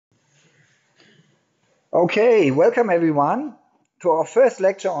Okay, welcome everyone to our first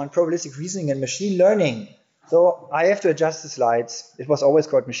lecture on probabilistic reasoning and machine learning. So I have to adjust the slides. It was always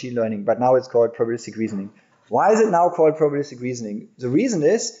called machine learning, but now it's called probabilistic reasoning. Why is it now called probabilistic reasoning? The reason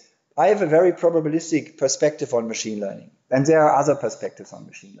is I have a very probabilistic perspective on machine learning, and there are other perspectives on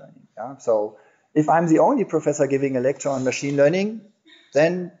machine learning. Yeah? So if I'm the only professor giving a lecture on machine learning,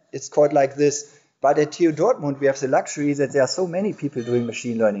 then it's called like this. But at TU Dortmund, we have the luxury that there are so many people doing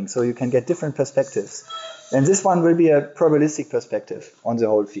machine learning, so you can get different perspectives. And this one will be a probabilistic perspective on the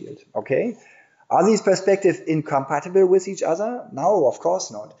whole field, okay? Are these perspectives incompatible with each other? No, of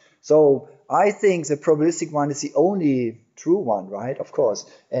course not. So I think the probabilistic one is the only true one, right? Of course.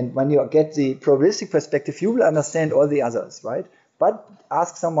 And when you get the probabilistic perspective, you will understand all the others, right? But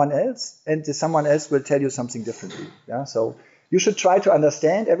ask someone else, and someone else will tell you something differently. Yeah. So you should try to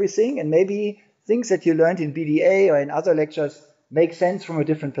understand everything, and maybe things that you learned in BDA or in other lectures make sense from a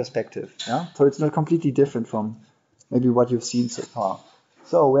different perspective. Yeah. So it's not completely different from maybe what you've seen so far.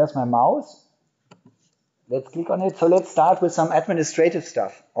 So where's my mouse? Let's click on it. So let's start with some administrative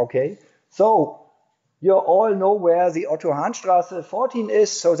stuff. Okay. So you all know where the Otto Hahnstraße 14 is.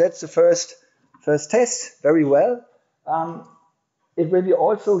 So that's the first test. Very well. It will be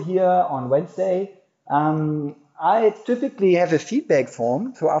also here on Wednesday. I typically have a feedback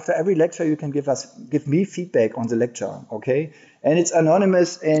form. So after every lecture, you can give me feedback on the lecture. Okay. And it's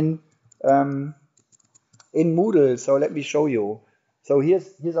anonymous in Moodle. So let me show you. So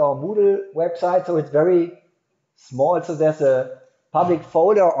here's our Moodle website. So it's very small. So there's a public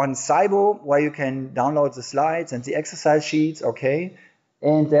folder on Cybo where you can download the slides and the exercise sheets, okay?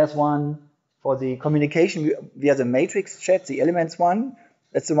 And there's one for the communication via the matrix chat, the elements one.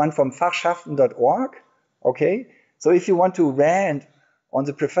 That's the one from fachschaften.org, okay? So if you want to rant on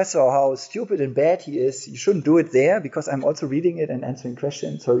the professor how stupid and bad he is, you shouldn't do it there because I'm also reading it and answering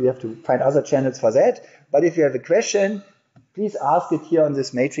questions. So you have to find other channels for that. But if you have a question, please ask it here on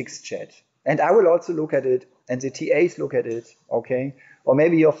this matrix chat. And I will also look at it, and the TAs look at it, okay? Or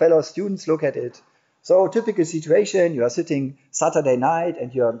maybe your fellow students look at it. So typical situation, you are sitting Saturday night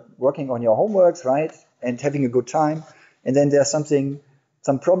and you're working on your homeworks, right? And having a good time. And then there's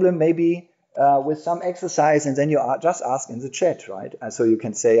some problem maybe with some exercise, and then you just ask in the chat, right? So you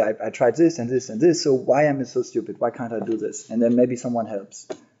can say, I tried this and this and this, so why am I so stupid? Why can't I do this? And then maybe someone helps.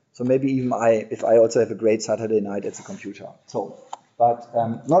 So maybe even if I also have a great Saturday night at the computer. But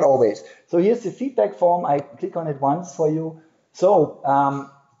not always. So here's the feedback form. I click on it once for you. So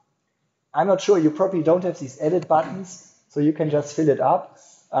I'm not sure. You probably don't have these edit buttons, so you can just fill it up.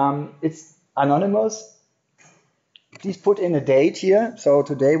 It's anonymous. Please put in a date here. So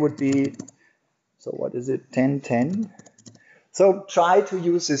today would be, so what is it, 10/10? So try to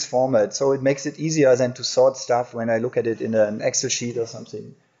use this format. So it makes it easier than to sort stuff when I look at it in an Excel sheet or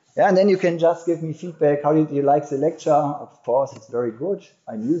something. Yeah, and then you can just give me feedback. How did you like the lecture? Of course, it's very good.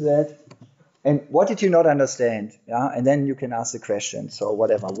 I knew that. And what did you not understand? Yeah, and then you can ask the question. So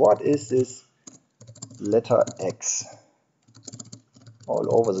whatever. What is this letter X? All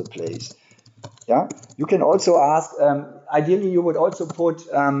over the place. Yeah. You can also ask. Ideally, you would also put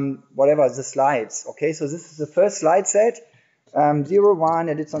whatever the slides. Okay. So this is the first slide set, 01,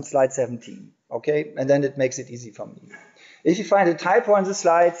 and it's on slide 17. Okay, and then it makes it easy for me. If you find a typo on the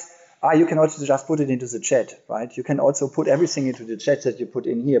slides, you can also just put it into the chat, right? You can also put everything into the chat that you put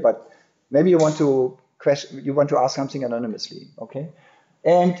in here, but maybe you want to ask something anonymously, okay?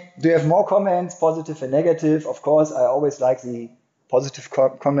 And do you have more comments, positive and negative? Of course, I always like the positive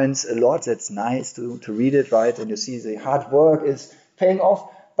comments a lot. That's nice to read it, right? And you see the hard work is paying off.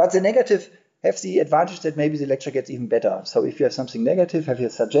 But the negative have the advantage that maybe the lecture gets even better. So if you have something negative, have you a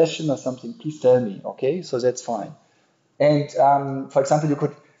suggestion or something, please tell me, okay? So that's fine. And for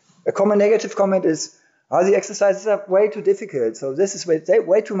example, a common negative comment is, the exercises are way too difficult. So this is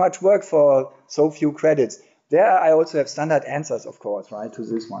way too much work for so few credits. There I also have standard answers, of course, right, to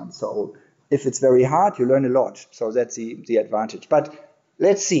this one. So if it's very hard, you learn a lot. So that's the advantage. But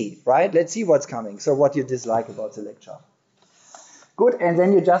let's see, right? Let's see what's coming. So what you dislike about the lecture. Good, and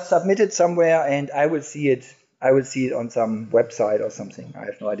then you just submit it somewhere, and I will see it on some website or something. I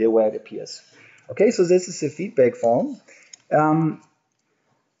have no idea where it appears. Okay, so this is the feedback form.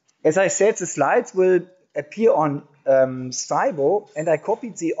 As I said, the slides will appear on Cybo, and I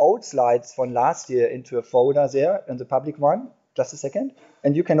copied the old slides from last year into a folder there in the public one. Just a second,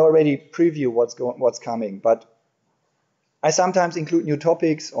 and you can already preview what's coming. But I sometimes include new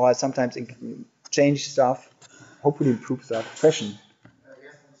topics, or I sometimes change stuff. Hopefully improve stuff. Question.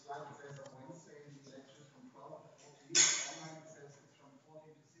 Yes, on the slide it says on Wednesday the lecture from 12 to 14. Online it says it's from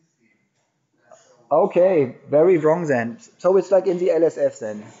 14 to 16. Okay, very wrong then. So it's like in the LSF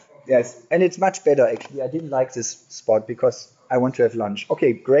then. Yes, and it's much better actually. I didn't like this spot because I want to have lunch.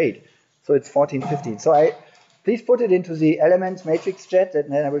 Okay, great. So it's 14:15. So please put it into the elements matrix chat,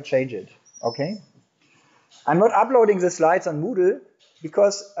 and then I will change it. Okay. I'm not uploading the slides on Moodle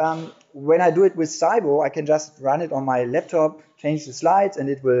because when I do it with Cybo, I can just run it on my laptop, change the slides, and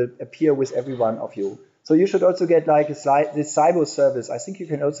it will appear with every one of you. So you should also get like this Cybo service. I think you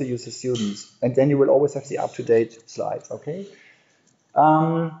can also use the students, and then you will always have the up-to-date slides. Okay.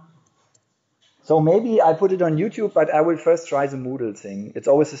 So maybe I put it on YouTube, but I will first try the Moodle thing. It's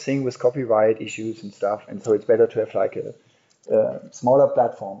always a thing with copyright issues and stuff, and so it's better to have like a smaller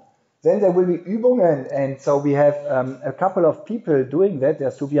platform. Then there will be Übungen, and so we have a couple of people doing that.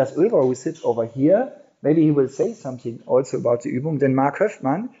 There's Tobias Ulver, who sits over here. Maybe he will say something also about the Übung. Then Mark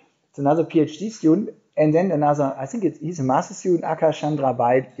Höftmann, it's another PhD student, and then another, I think he's a master student, Akash Chandra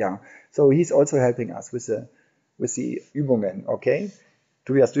Baid. Yeah, so he's also helping us with the Übungen, okay?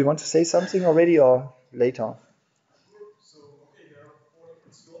 Tobias, do you want to say something already or later? So, okay, there are 4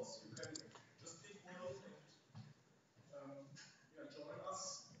 different slots. You can just pick one and join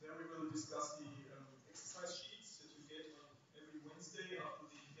us. There we will discuss the exercise sheets that you get on every Wednesday after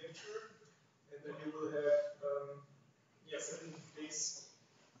the lecture. And then you will have 7 days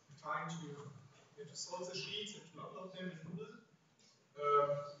time to solve the sheets and to upload them in Moodle.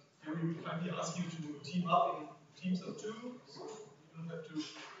 Here we will kindly ask you to team up in teams of 2, so you don't have to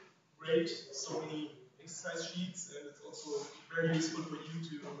grade so many exercise sheets, and it's also very useful for you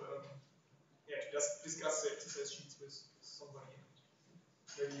to just discuss the exercise sheets with somebody.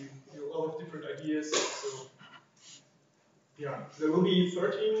 Maybe you all have different ideas. So yeah, there will be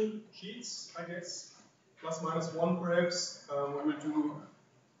 13 sheets, I guess, plus minus 1 perhaps. We will do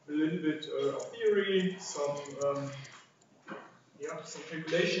a little bit of theory, some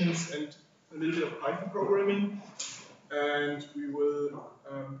calculations, and a little bit of Python programming. And we will,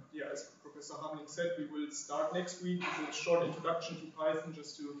 as Professor Harmeling said, we will start next week with a short introduction to Python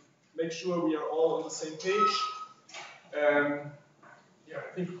just to make sure we are all on the same page.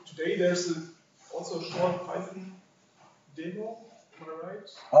 I think today there's also a short Python demo, am I right?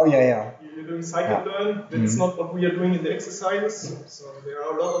 Oh, yeah. You're doing scikit-learn. That's not what we are doing in the exercises. So there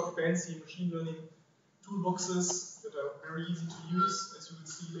are a lot of fancy machine learning toolboxes that are very easy to use, as you will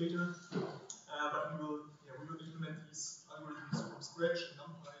see later. But we will implement these algorithms from scratch in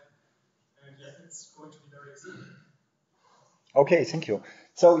NumPy, and it's going to be very exciting. Okay, thank you.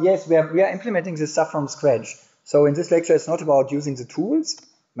 So yes, we are implementing this stuff from scratch. So in this lecture, it's not about using the tools.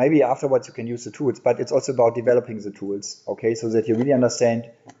 Maybe afterwards you can use the tools, but it's also about developing the tools, okay, so that you really understand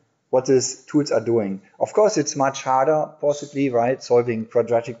what these tools are doing. Of course, it's much harder, possibly, right, solving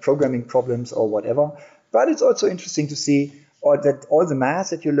quadratic programming problems or whatever, but it's also interesting to see that all the math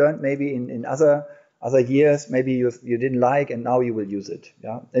that you learned maybe in other years, maybe you didn't like, and now you will use it.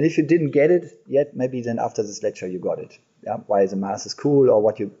 Yeah, and if you didn't get it yet, maybe then after this lecture you got it. Yeah, why the math is cool or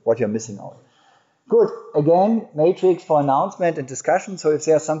what you're missing out. Good. Again, matrix for announcement and discussion. So if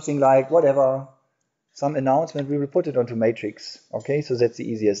there's something like whatever, some announcement, we will put it onto matrix. Okay, so that's the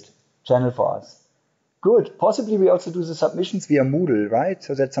easiest channel for us. Good. Possibly we also do the submissions via Moodle, right?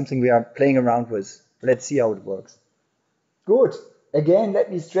 So that's something we are playing around with. Let's see how it works. Good. Again, let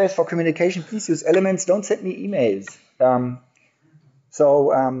me stress for communication, please use elements. Don't send me emails.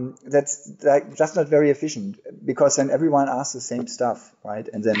 That's just not very efficient because then everyone asks the same stuff, right?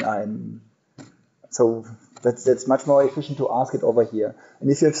 And then so that's much more efficient to ask it over here.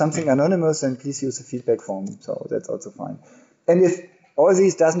 And if you have something anonymous, then please use the feedback form. So that's also fine. And if all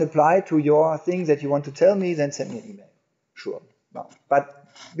these doesn't apply to your thing that you want to tell me, then send me an email. Sure. No. But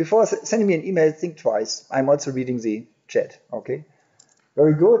before sending me an email, think twice. I'm also reading the chat. Okay.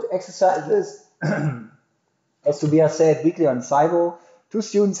 Very good. Exercises. As Tobias said, weekly on Cybo. 2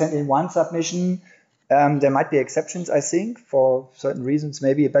 students sent in 1 submission. There might be exceptions, I think, for certain reasons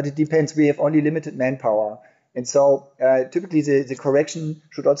maybe, but it depends. We have only limited manpower. And so typically the correction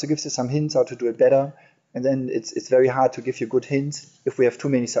should also give you some hints how to do it better. And then it's very hard to give you good hints if we have too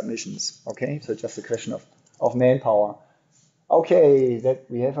many submissions. Okay, so it's just a question of manpower. Okay, that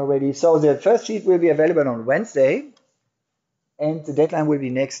we have already. So the first sheet will be available on Wednesday. And the deadline will be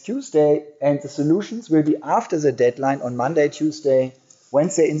next Tuesday. And the solutions will be after the deadline on Monday, Tuesday,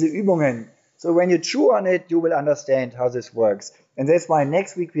 Wednesday in the Übungen. So when you chew on it, you will understand how this works. And that's why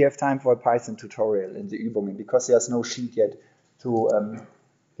next week we have time for a Python tutorial in the Übungen, because there's no sheet yet to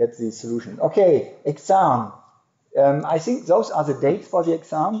get the solution. Okay, exam. I think those are the dates for the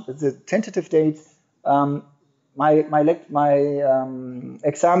exam, the tentative dates. My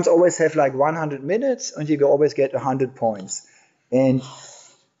exams always have like 100 minutes, and you always get 100 points. And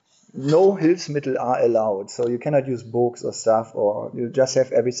no Hilfsmittel are allowed. So you cannot use books or stuff, or you just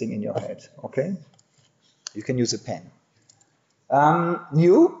have everything in your head, okay? You can use a pen.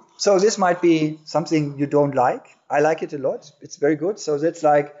 New, so this might be something you don't like. I like it a lot. It's very good. So that's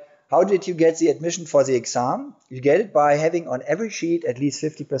like, how did you get the admission for the exam? You get it by having on every sheet at least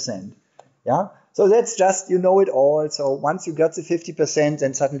 50%. Yeah. So that's just, you know it all. So once you got the 50%,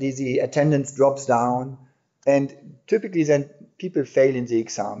 then suddenly the attendance drops down. And typically then people fail in the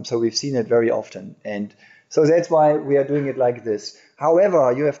exam. So we've seen it very often. And so that's why we are doing it like this.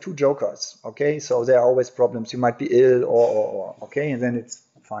 However, you have two jokers, okay? So there are always problems. You might be ill or okay? And then it's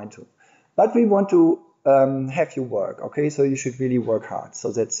fine too. But we want to have you work, okay? So you should really work hard.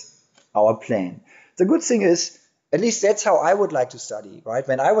 So that's our plan. The good thing is, at least that's how I would like to study, right?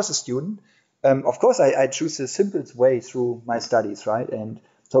 When I was a student, of course, I choose the simplest way through my studies, right? And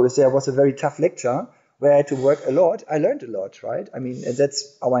so if there was a very tough lecture where I had to work a lot, I learned a lot, right? I mean, and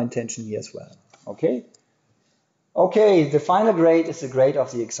that's our intention here as well, okay? Okay, the final grade is the grade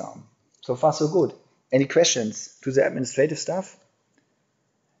of the exam. So far, so good. Any questions to the administrative stuff?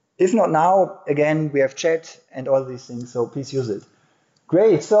 If not now, again, we have chat and all these things, so please use it.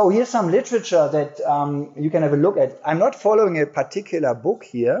 Great, so here's some literature that you can have a look at. I'm not following a particular book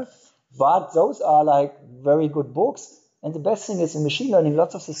here, but those are like very good books. And the best thing is in machine learning,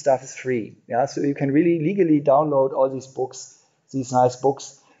 lots of the stuff is free. Yeah, so you can really legally download all these books, these nice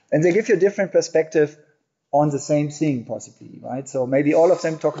books. And they give you a different perspective on the same thing, possibly, right? So maybe all of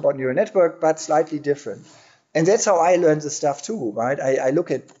them talk about neural network, but slightly different. And that's how I learned the stuff too, right? I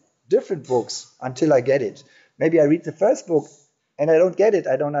look at different books until I get it. Maybe I read the first book and I don't get it.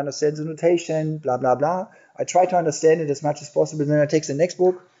 I don't understand the notation, blah, blah, blah. I try to understand it as much as possible. Then I take the next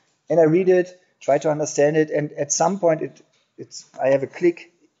book and I read it, try to understand it. And at some point, I have a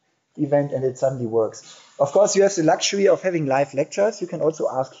click event and it suddenly works. Of course, you have the luxury of having live lectures. You can also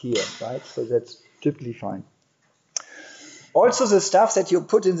ask here, right? So that's typically fine. Also, the stuff that you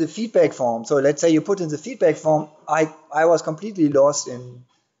put in the feedback form. So let's say you put in the feedback form, I was completely lost in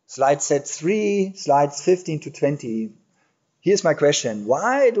slide set 3, slides 15 to 20. Here's my question.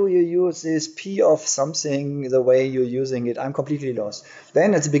 Why do you use this P of something the way you're using it? I'm completely lost.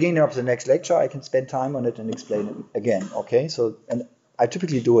 Then at the beginning of the next lecture, I can spend time on it and explain it again. Okay, so and I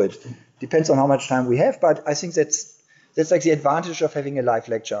typically do it. Depends on how much time we have, but I think that's like the advantage of having a live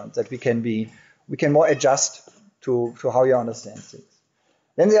lecture, that we can more adjust to how you understand things.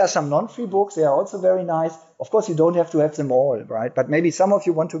 Then there are some non-free books. They are also very nice. Of course, you don't have to have them all, right? But maybe some of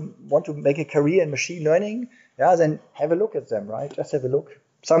you want to make a career in machine learning. Yeah, then have a look at them, right? Just have a look.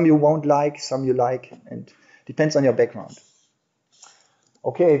 Some you won't like, some you like, and depends on your background.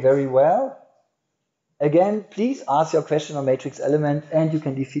 Okay, very well. Again, please ask your question on matrix element, and you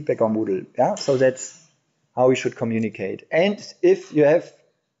can leave feedback on Moodle. Yeah, so that's how we should communicate. And if you have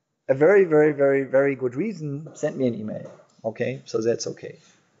a very, very, very, very good reason, send me an email. Okay, so that's okay.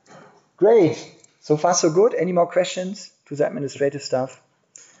 Great. So far, so good. Any more questions to the administrative stuff?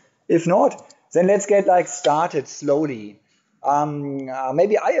 If not, then let's get started slowly.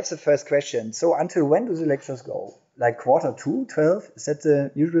 Maybe I have the first question. So until when do the lectures go? Like quarter 2, 12? Is that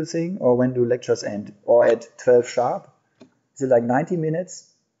the usual thing? Or when do lectures end? Or at 12 sharp? Is it like 90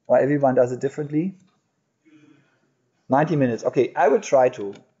 minutes? Or everyone does it differently? 90 minutes. Okay, I will try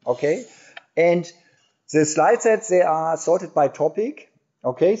to. Okay. And the slide sets, they are sorted by topic.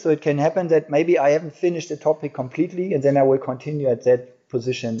 Okay, so it can happen that maybe I haven't finished the topic completely and then I will continue at that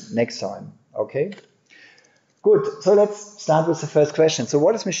position next time. Okay. Good. So let's start with the first question. So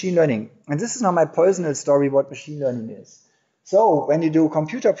what is machine learning? And this is now my personal story, what machine learning is. So when you do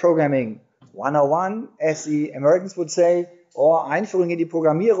computer programming 101, as the Americans would say, or Einführung in die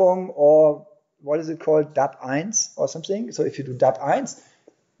Programmierung, or what is it called? DAP 1 or something. So if you do DAP 1,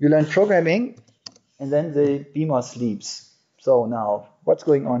 you learn programming and then the beamer sleeps. So now, what's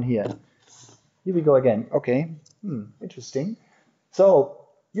going on here? Here we go again. Okay. Interesting. So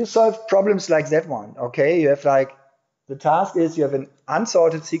you solve problems like that one. Okay. You have the task is you have an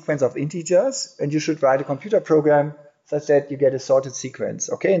unsorted sequence of integers and you should write a computer program such that you get a sorted sequence.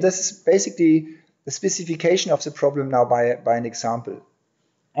 Okay. And this is basically the specification of the problem now by an example.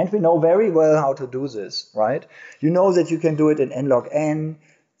 And we know very well how to do this, right? You know that you can do it in n log n.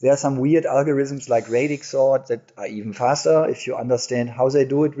 There are some weird algorithms like radix sort that are even faster if you understand how they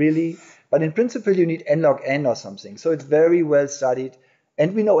do it really. But in principle, you need n log n or something. So it's very well studied.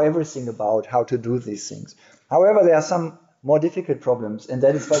 And we know everything about how to do these things. However, there are some more difficult problems. And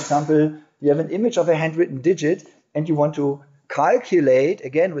that is, for example, you have an image of a handwritten digit and you want to calculate,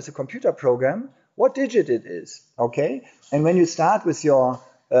 again, with a computer program, what digit it is. Okay? And when you start with your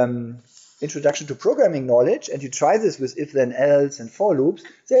introduction to programming knowledge, and you try this with if then else and for loops,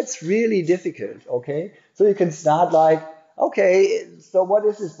 that's really difficult, okay? So you can start like, okay, so what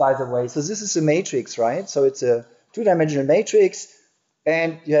is this, by the way? So this is a matrix, right? So it's a two-dimensional matrix,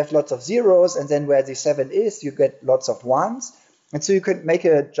 and you have lots of zeros, and then where the 7 is, you get lots of 1s. And so you could make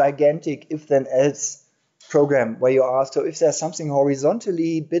a gigantic if then else program where you ask, so if there's something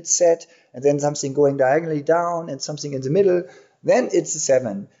horizontally bit set, and then something going diagonally down, and something in the middle, then it's a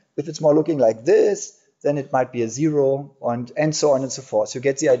 7. If it's more looking like this, then it might be a 0, and so on and so forth. You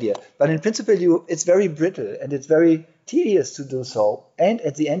get the idea. But in principle, it's very brittle, and it's very tedious to do so. And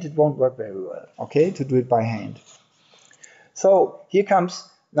at the end, it won't work very well, okay, to do it by hand. So here comes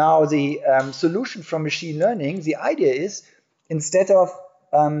now the solution from machine learning. The idea is, instead of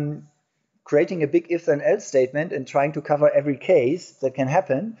creating a big if then else statement and trying to cover every case that can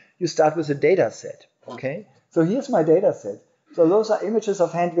happen, you start with a data set, okay? So here's my data set. So those are images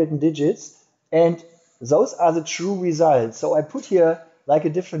of handwritten digits, and those are the true results. So I put here like a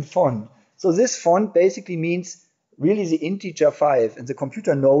different font. So this font basically means really the integer 5, and the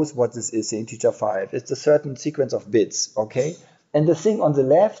computer knows what this is, the integer 5. It's a certain sequence of bits, okay? And the thing on the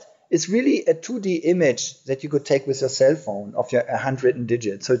left is really a 2D image that you could take with your cell phone of your handwritten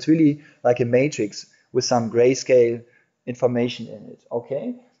digits. So it's really like a matrix with some grayscale information in it,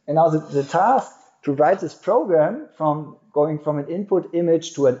 okay? And now the task to write this program from going from an input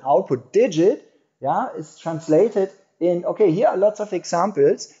image to an output digit, yeah, is translated in, okay, here are lots of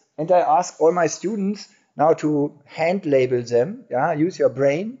examples, and I ask all my students now to hand label them, yeah, use your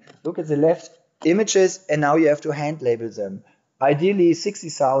brain, look at the left images, and now you have to hand label them. Ideally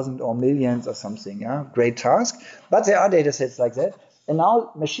 60,000 or millions or something, yeah, great task, but there are data sets like that. And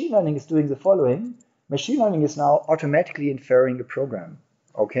now machine learning is doing the following. Machine learning is now automatically inferring a program,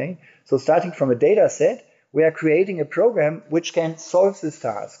 okay? So starting from a data set, we are creating a program which can solve this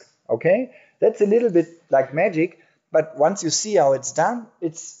task, okay? That's a little bit like magic, but once you see how it's done,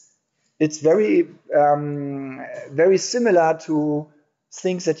 it's very, very similar to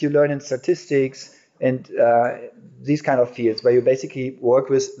things that you learn in statistics and these kind of fields where you basically work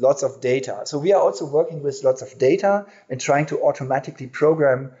with lots of data. So we are also working with lots of data and trying to automatically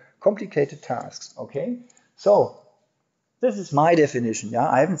program complicated tasks, okay? So this is my definition, yeah?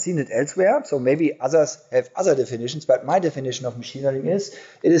 I haven't seen it elsewhere, so maybe others have other definitions, but my definition of machine learning is,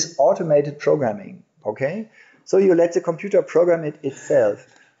 it is automated programming, okay? So you let the computer program it itself.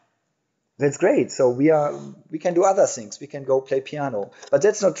 That's great. So we can do other things. We can go play piano. But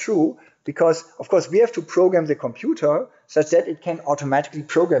that's not true because, of course, we have to program the computer such that it can automatically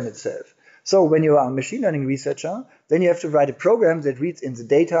program itself. So when you are a machine learning researcher, then you have to write a program that reads in the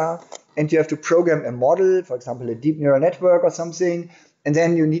data, and you have to program a model, for example, a deep neural network or something, and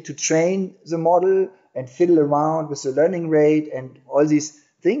then you need to train the model and fiddle around with the learning rate and all these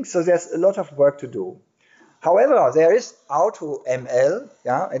things. So there's a lot of work to do. However, there is AutoML,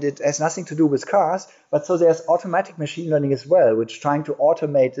 yeah, and it has nothing to do with cars, but so there's automatic machine learning as well, which is trying to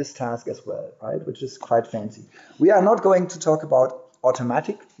automate this task as well, right, which is quite fancy. We are not going to talk about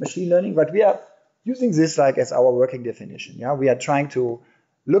automatic machine learning, but we are using this like as our working definition, yeah. We are trying to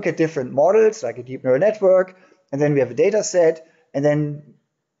look at different models, like a deep neural network, and then we have a data set, and then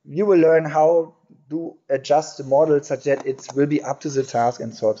you will learn how to adjust the model such that it will be up to the task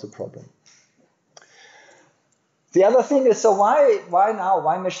and solve the problem. The other thing is, so why now?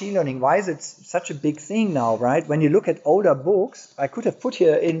 Why machine learning? Why is it such a big thing now, right? When you look at older books, I could have put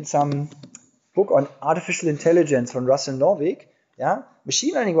here in some book on artificial intelligence from Russell Norvig, yeah?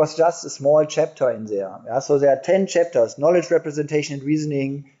 Machine learning was just a small chapter in there, yeah? So there are 10 chapters, knowledge representation and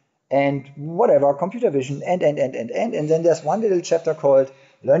reasoning, and whatever, computer vision, and then there's one little chapter called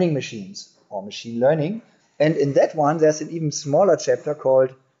learning machines, or machine learning, and in that one, there's an even smaller chapter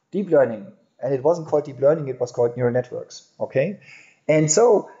called deep learning. And it wasn't called deep learning, it was called neural networks, okay? And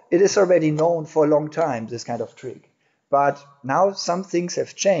so it is already known for a long time, this kind of trick. But now some things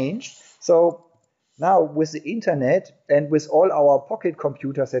have changed. So now with the internet and with all our pocket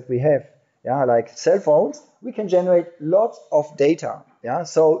computers that we have, yeah, like cell phones, we can generate lots of data, yeah?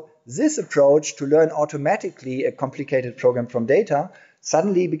 So this approach to learn automatically a complicated program from data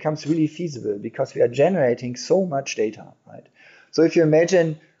suddenly becomes really feasible because we are generating so much data, right? So if you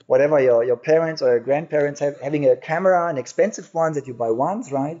imagine whatever your parents or your grandparents having a camera, an expensive one that you buy once,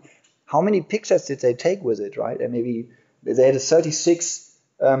 right? How many pictures did they take with it, right? And maybe they had a 36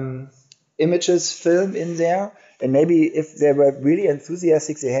 images film in there. And maybe if they were really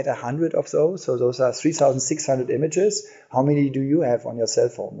enthusiastic, they had 100 of those. So those are 3,600 images. How many do you have on your cell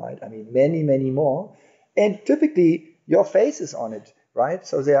phone, right? I mean, many, many more. And typically, your face is on it. right?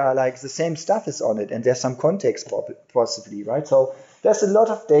 So there are like the same stuff is on it, and there's some context possibly, right? So there's a lot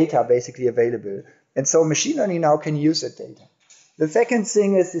of data basically available. And so machine learning now can use that data. The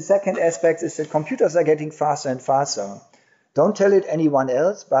second aspect is that computers are getting faster and faster. Don't tell it anyone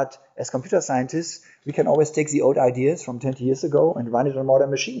else, but as computer scientists, we can always take the old ideas from 20 years ago and run it on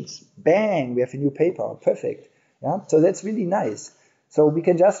modern machines. Bang, we have a new paper, perfect. Yeah, so that's really nice. So we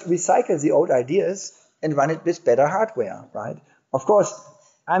can just recycle the old ideas and run it with better hardware, right? Of course,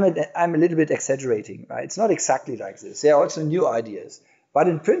 I'm a little bit exaggerating, right? It's not exactly like this. There are also new ideas. But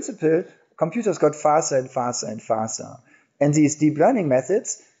in principle, computers got faster and faster and faster. And these deep learning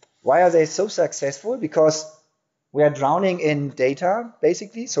methods, why are they so successful? Because we are drowning in data,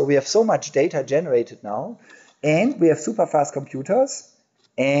 basically. So we have so much data generated now. And we have super fast computers.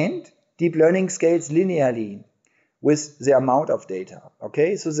 And deep learning scales linearly with the amount of data.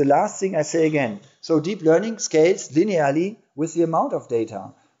 Okay, so the last thing I say again. So deep learning scales linearly with the amount of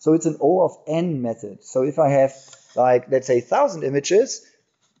data. So it's an O of n method. So if I have, like, let's say 1,000 images,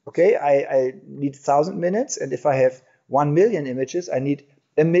 okay, I need 1,000 minutes. And if I have 1 million images, I need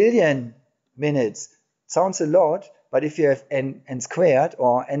 1,000,000 minutes. Sounds a lot, but if you have n squared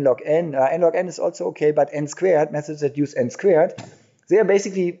or n log n is also okay, but n squared, methods that use n squared, they are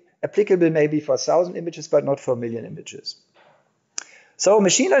basically applicable maybe for 1,000 images, but not for 1,000,000 images. So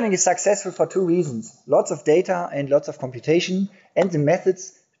machine learning is successful for two reasons. Lots of data and lots of computation, and the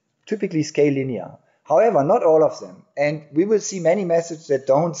methods typically scale linear. However, not all of them. And we will see many methods that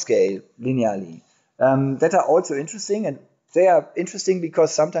don't scale linearly. That are also interesting, and they are interesting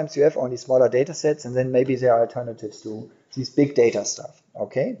because sometimes you have only smaller data sets, and then maybe there are alternatives to these big data stuff.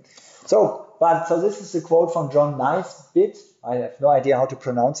 Okay, so this is the quote from John Naisbitt. I have no idea how to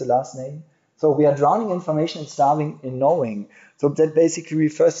pronounce the last name. So we are drowning in information and starving in knowing. So that basically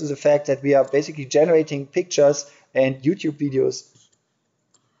refers to the fact that we are basically generating pictures and YouTube videos.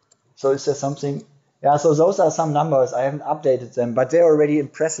 So is there something? Yeah, so those are some numbers. I haven't updated them, but they're already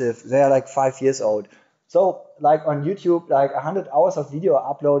impressive. They are like 5 years old. So like on YouTube, like 100 hours of video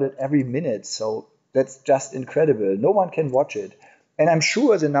are uploaded every minute. So that's just incredible. No one can watch it. And I'm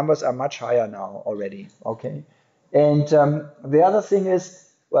sure the numbers are much higher now already. Okay. And the other thing is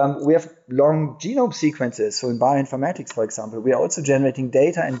we have long genome sequences. So in bioinformatics, for example, we are also generating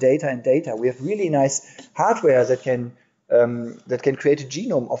data and data and data. We have really nice hardware that can create a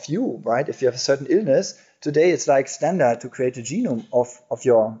genome of you, right? If you have a certain illness, today it's like standard to create a genome of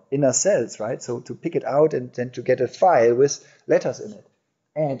your inner cells, right? So to pick it out and then to get a file with letters in it.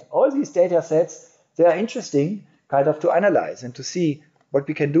 And all these data sets, they are interesting kind of to analyze and to see what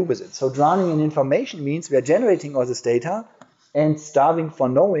we can do with it. So drowning in information means we are generating all this data and starving for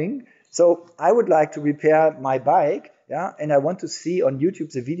knowing. So I would like to repair my bike, yeah, and I want to see on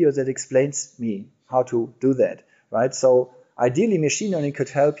YouTube the video that explains me how to do that. Right, so ideally machine learning could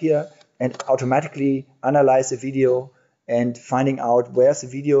help here and automatically analyze the video and finding out where's the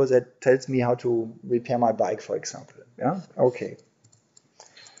video that tells me how to repair my bike, for example. Yeah, okay.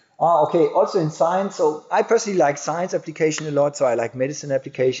 Okay, also in science, so I personally like science application a lot, so I like medicine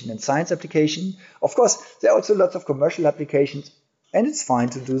application and science application. Of course, there are also lots of commercial applications, and it's fine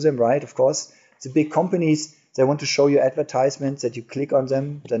to do them, right? Of course, the big companies, they want to show you advertisements that you click on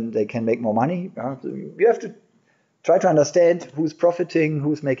them, then they can make more money. You have to try to understand who's profiting,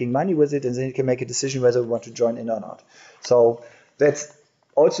 who's making money with it, and then you can make a decision whether you want to join in or not. So that's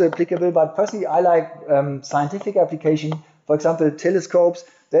also applicable, but personally I like scientific application. For example, telescopes.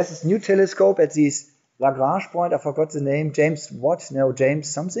 There's this new telescope at this Lagrange point. I forgot the name. James what? No, James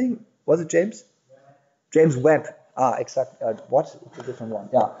something. Was it James? James Webb. Exactly. What? It's a different one.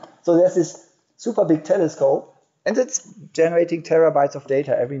 Yeah. So there's this super big telescope, and it's generating terabytes of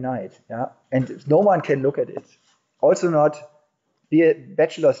data every night. Yeah, and no one can look at it. Also not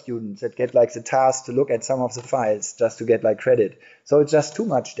bachelor students that get like the task to look at some of the files just to get like credit. So it's just too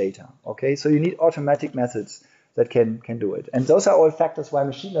much data. Okay, so you need automatic methods that can do it. And those are all factors why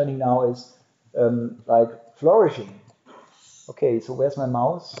machine learning now is like flourishing. Okay, so where's my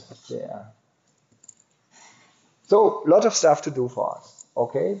mouse? There. So a lot of stuff to do for us.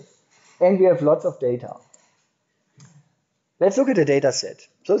 Okay, and we have lots of data. Let's look at the data set.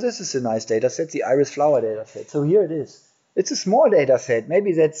 So this is a nice data set, the iris flower data set. So here it is. It's a small data set.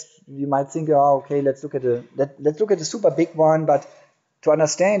 Maybe that's, you might think, oh, okay, let's look at a super big one. But to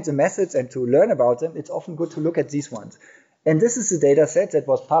understand the methods and to learn about them, it's often good to look at these ones. And this is the data set that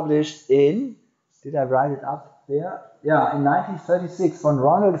was published in, did I write it up there? Yeah, in 1936 from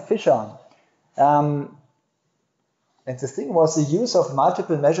Ronald Fisher. And the thing was the use of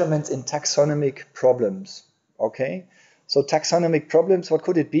multiple measurements in taxonomic problems. Okay. So taxonomic problems, what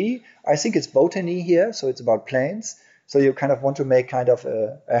could it be? I think it's botany here, so it's about plants. So you kind of want to make kind of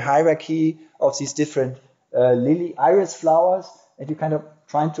a hierarchy of these different lily iris flowers, and you kind of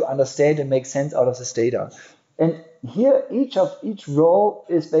trying to understand and make sense out of this data. And here, each row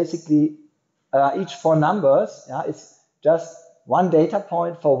is basically each 4 numbers. Yeah, it's just one data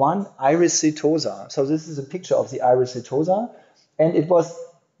point for one iris setosa. So this is a picture of the iris setosa, and it was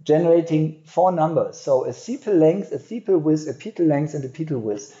generating 4 numbers. So a sepal length, a sepal width, a petal length, and a petal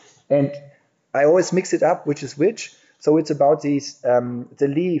width. And I always mix it up, which is which. So it's about these the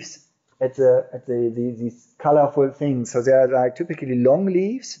leaves at these colorful things. So there are like typically long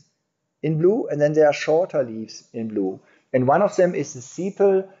leaves in blue, and then there are shorter leaves in blue. And one of them is the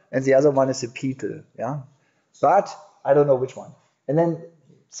sepal, and the other one is the petal. Yeah, but I don't know which one. And then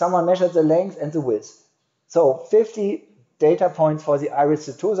someone measured the length and the width. So 50 data points for the iris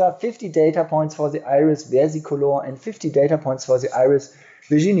setosa, 50 data points for the iris versicolor, and 50 data points for the iris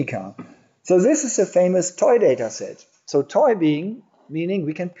virginica. So this is a famous toy data set. So toy meaning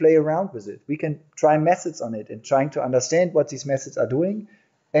we can play around with it. We can try methods on it and trying to understand what these methods are doing.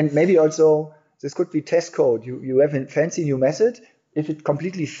 And maybe also this could be test code. You have a fancy new method. If it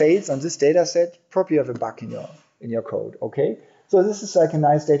completely fails on this data set, probably you have a bug in your code. Okay. So this is like a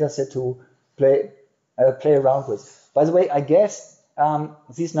nice data set to play around with. By the way, I guess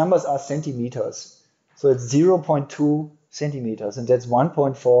these numbers are centimeters. So it's 0.2 centimeters, and that's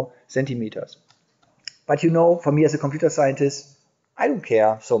 1.4 centimeters. But you know, for me as a computer scientist, I don't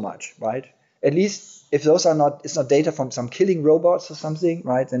care so much, right? At least if those are not, it's not data from some killing robots or something,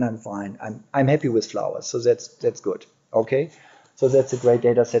 right? Then I'm fine. I'm happy with flowers, so that's good. Okay, so that's a great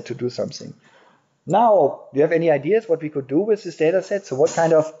data set to do something. Now, do you have any ideas what we could do with this data set? So what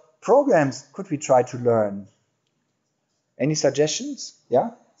kind of programs could we try to learn? Any suggestions?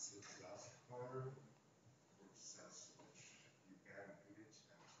 Yeah?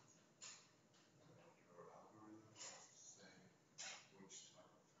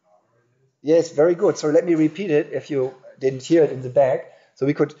 Yes, very good. So let me repeat it if you didn't hear it in the back. So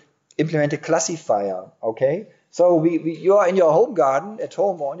we could implement a classifier, okay? So you are in your home garden at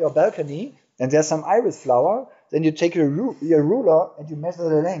home or on your balcony, and there's some iris flower. Then you take your ruler and you measure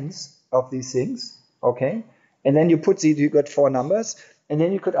the length of these things, okay? And then you got 4 numbers, and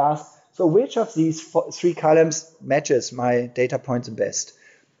then you could ask, so which of these 3 columns matches my data points the best?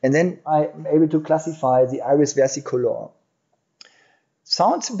 And then I'm able to classify the iris versicolor.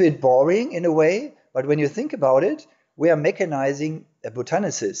 Sounds a bit boring in a way, but when you think about it, we are mechanizing a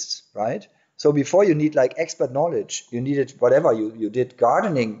botanicist, right? So before you need like expert knowledge, you needed whatever, you did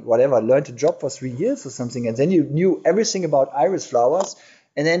gardening, whatever, learned a job for 3 years or something, and then you knew everything about iris flowers.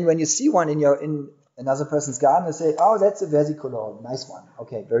 And then when you see one in another person's garden, you say, oh, that's a versicolor, nice one.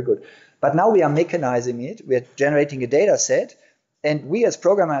 Okay, very good. But now we are mechanizing it, we are generating a data set, and we as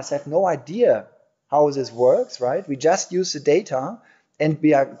programmers have no idea how this works, right? We just use the data, and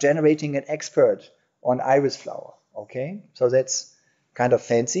we are generating an expert on iris flower, okay? So that's kind of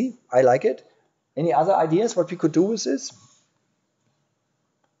fancy. I like it. Any other ideas what we could do with this?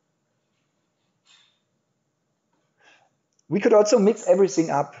 We could also mix everything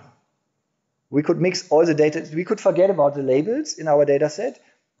up. We could mix all the data. We could forget about the labels in our data set,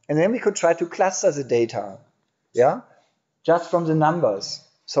 and then we could try to cluster the data, yeah? Just from the numbers.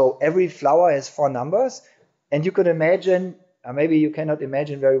 So every flower has 4 numbers, and you could imagine, maybe you cannot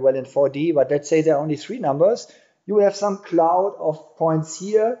imagine very well in 4D, but let's say there are only 3 numbers. You will have some cloud of points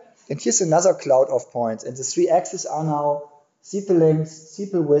here, and here's another cloud of points. And the 3 axes are now sepal length,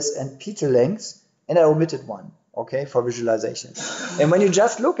 sepal width, and petal length. And I omitted one, okay, for visualization. And when you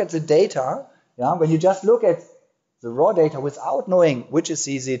just look at the data, yeah, when you just look at the raw data without knowing which is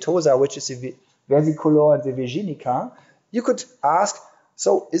the setosa, which is the versicolor, and the virginica, you could ask,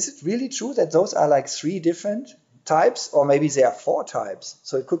 so is it really true that those are like 3 different types, or maybe there are 4 types?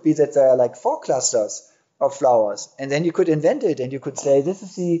 So it could be that there are like 4 clusters of flowers, and then you could invent it, and you could say this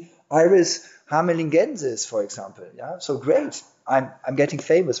is the iris harmelingensis, for example. Yeah, so great. I'm getting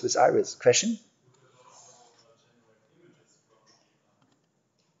famous with iris. Question?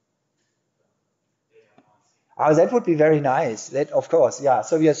 Oh, that would be very nice. That, of course, yeah.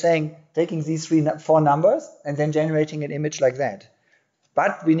 So we are saying taking these 4 numbers and then generating an image like that.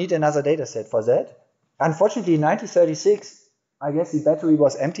 But we need another data set for that. Unfortunately, in 1936, I guess the battery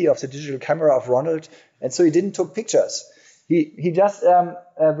was empty of the digital camera of Ronald, and so he didn't take pictures. He just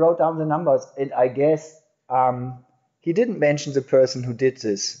wrote down the numbers, and I guess he didn't mention the person who did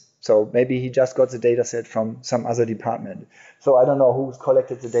this. So maybe he just got the data set from some other department. So I don't know who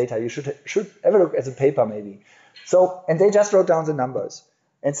collected the data. You should have a look at the paper maybe. So, and they just wrote down the numbers.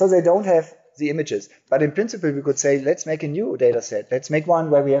 And so they don't have the images. But in principle, we could say, let's make a new data set. Let's make one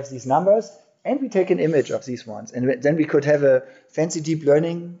where we have these numbers, and we take an image of these ones. And then we could have a fancy deep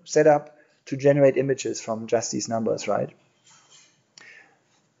learning setup to generate images from just these numbers, right?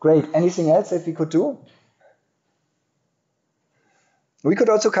 Great. Anything else that we could do? We could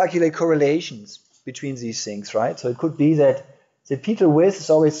also calculate correlations between these things, right? So it could be that the petal width is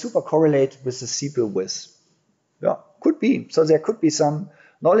always super correlated with the sepal width. Yeah, could be. So there could be some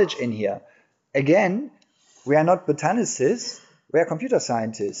knowledge in here. Again, we are not botanicists, we are computer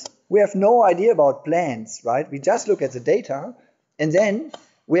scientists. We have no idea about plants, right? We just look at the data, and then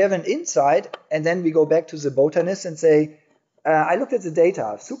we have an insight, and then we go back to the botanist and say, I looked at the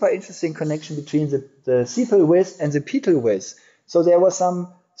data, super interesting connection between the sepal width and the petal width. So there was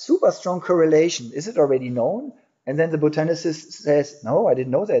some super strong correlation. Is it already known? And then the botanicist says, no, I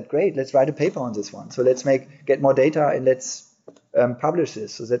didn't know that. Great, let's write a paper on this one. So let's get more data and let's publish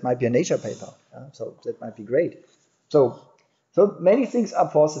this. So that might be a Nature paper. So that might be great. So many things are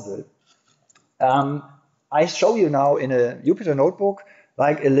possible. I show you now in a Jupyter notebook,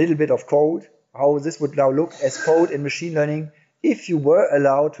 like a little bit of code, how this would now look as code in machine learning if you were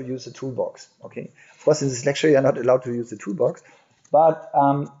allowed to use the toolbox. Okay. Of course, in this lecture, you're not allowed to use the toolbox, but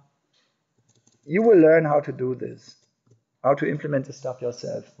you will learn how to do this, how to implement the stuff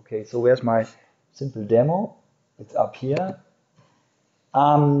yourself. Okay, so where's my simple demo? It's up here.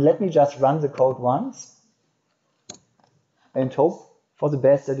 Let me just run the code once and hope for the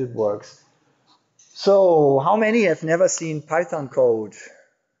best that it works. So, how many have never seen Python code?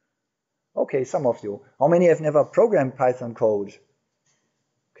 Okay, some of you. How many have never programmed Python code?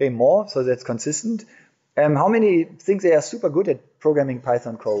 Okay, more, so that's consistent. How many think they are super good at programming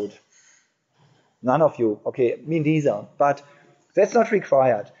Python code? None of you. Okay, me neither. But that's not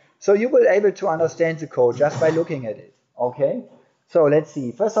required. So you will be able to understand the code just by looking at it. Okay? So let's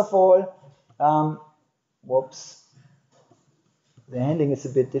see. First of all, whoops. The handling is a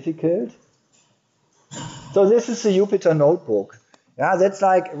bit difficult. So this is the Jupyter notebook. Yeah, that's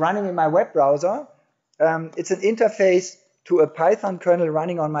like running in my web browser. It's an interface to a Python kernel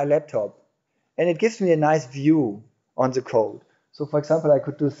running on my laptop. And it gives me a nice view on the code. So for example, I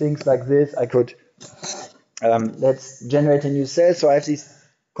could do things like this. I could, let's generate a new cell. So I have these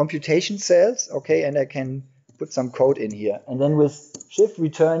computation cells, okay, and I can put some code in here. And then with shift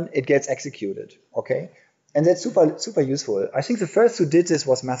return, it gets executed, okay? And that's super, super useful. I think the first who did this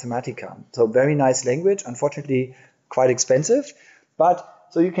was Mathematica. So very nice language, unfortunately quite expensive. But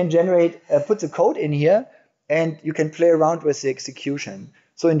so you can generate, put the code in here, and you can play around with the execution.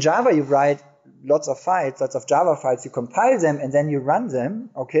 So in Java, you write lots of files, lots of Java files, you compile them, and then you run them,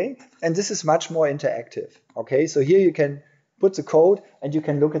 okay? And this is much more interactive, okay? So here you can put the code, and you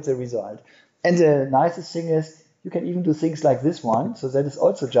can look at the result. And the nicest thing is, you can even do things like this one. So that is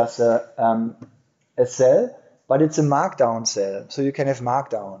also just a cell, but it's a markdown cell. So you can have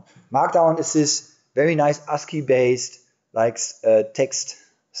markdown. Markdown is this very nice ASCII-based, like text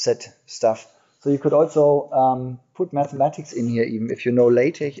set stuff. So you could also put mathematics in here, even if you know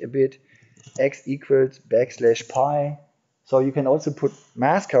LaTeX a bit. X equals \pi. So you can also put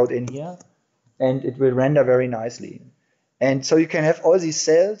math code in here, and it will render very nicely. And so you can have all these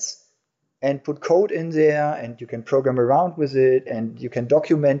cells and put code in there, and you can program around with it, and you can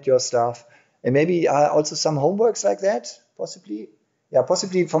document your stuff. And maybe also some homeworks like that, possibly. Yeah,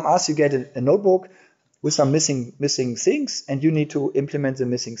 possibly from us you get a notebook with some missing things, and you need to implement the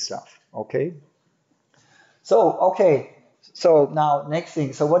missing stuff. Okay. So now next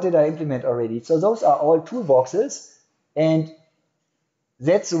thing. So what did I implement already? So those are all toolboxes, and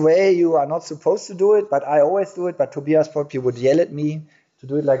that's the way you are not supposed to do it, but I always do it. But Tobias probably would yell at me to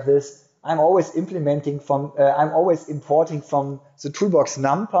do it like this. I'm always importing from the toolbox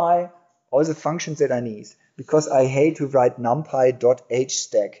NumPy all the functions that I need, because I hate to write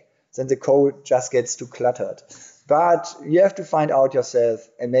numpy.hstack. Then the code just gets too cluttered. But you have to find out yourself,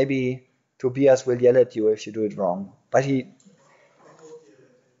 and maybe Tobias will yell at you if you do it wrong. But he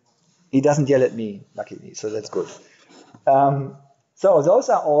doesn't yell at me, luckily, so that's good. So those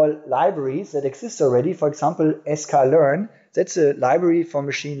are all libraries that exist already. For example, sklearn, that's a library for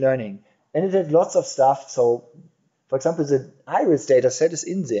machine learning. And it has lots of stuff. So, for example, the iris dataset is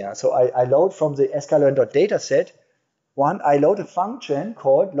in there. So I load from the sklearn.dataset one, I load a function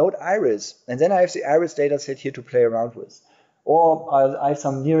called load iris. And then I have the iris dataset here to play around with. Or I have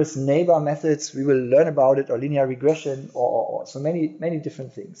some nearest neighbor methods. We will learn about it, or linear regression, or so many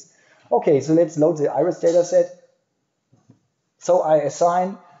different things. Okay, so let's load the iris dataset. So I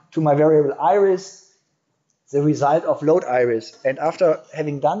assign to my variable iris the result of load iris. And after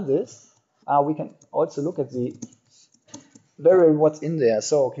having done this, we can also look at the variable what's in there.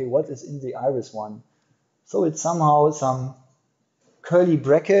 So, okay, what is in the iris one? So it's somehow some curly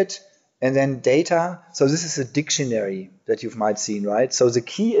bracket and then data. So this is a dictionary that you might seen, right? So the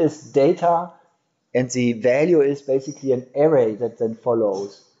key is data, and the value is basically an array that then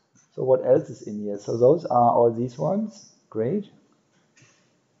follows. So what else is in here? So those are all these ones. Great.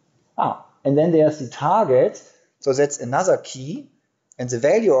 And then there's the target. So that's another key. And the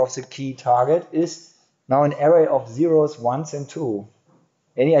value of the key target is now an array of zeros, ones, and two.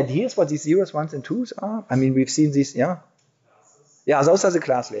 Any ideas what these zeros, ones, and twos are? I mean, we've seen these, yeah? Yeah, those are the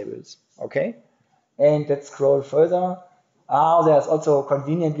class labels, okay? And let's scroll further. There's also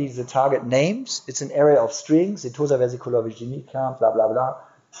conveniently the target names. It's an array of strings, Zetosa versicolor virginica, blah, blah, blah.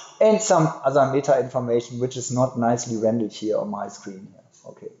 And some other meta information, which is not nicely rendered here on my screen here,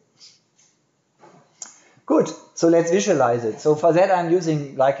 okay? Good, so let's visualize it. So for that, I'm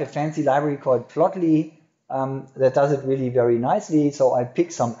using like a fancy library called Plotly that does it really very nicely. So I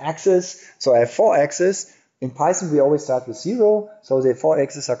pick some axes. So I have 4 axes. In Python, we always start with 0. So the 4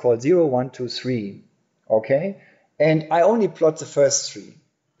 axes are called 0, 1, 2, 3. Okay? And I only plot the first 3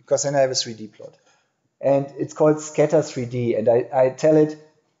 because then I have a 3D plot. And it's called scatter 3D. And I tell it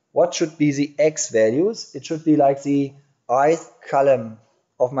what should be the x values. It should be like the ith column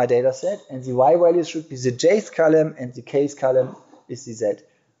of my data set, and the y values should be the jth column, and the kth column is the z.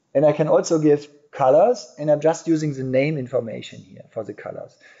 And I can also give colors, and I'm just using the name information here for the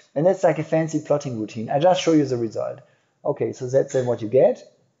colors. And that's like a fancy plotting routine. I just show you the result. Okay, so that's then what you get.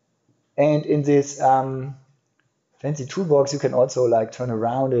 And in this fancy toolbox, you can also like turn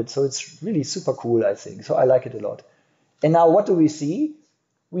around it. So it's really super cool, I think. So I like it a lot. And now what do we see?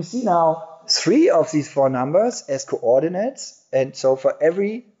 We see now 3 of these 4 numbers as coordinates. And so for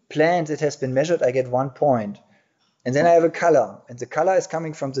every plant that has been measured, I get 1 point. And then I have a color. And the color is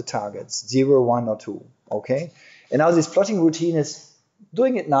coming from the targets, 0, 1, or 2. Okay? And now this plotting routine is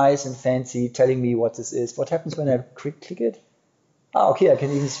doing it nice and fancy, telling me what this is. What happens when I click it? Okay, I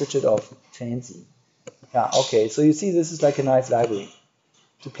can even switch it off. Fancy. Yeah, okay. So you see this is like a nice library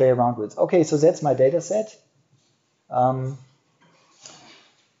to play around with. Okay, so that's my data set.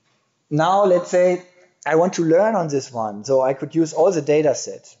 Now let's say I want to learn on this one, so I could use all the data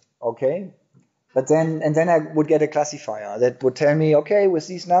set, okay? But then I would get a classifier that would tell me, okay, with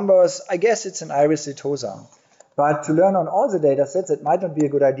these numbers, I guess it's an iris setosa. But to learn on all the data sets, that might not be a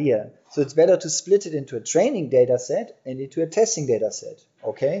good idea. So it's better to split it into a training data set and into a testing data set,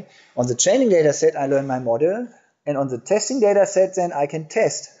 okay? On the training data set, I learn my model, and on the testing data set, then I can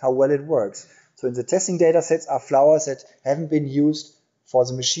test how well it works. So in the testing data sets are flowers that haven't been used for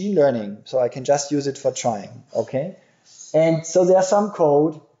the machine learning, so I can just use it for trying, okay? And so there's some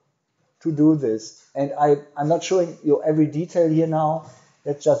code to do this. And I'm not showing you every detail here now.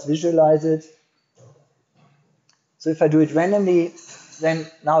 Let's just visualize it. So if I do it randomly, then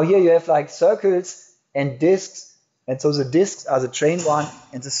now here you have like circles and disks. And so the disks are the train one,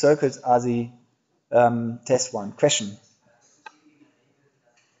 and the circles are the test one. Question?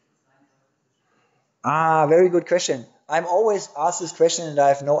 Very good question. I'm always asked this question and I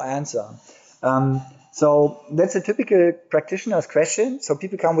have no answer. So that's a typical practitioner's question. So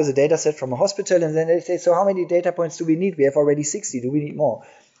people come with a data set from a hospital and then they say, so how many data points do we need? We have already 60. Do we need more?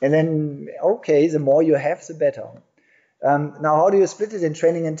 And then, okay, the more you have, the better. Now, how do you split it in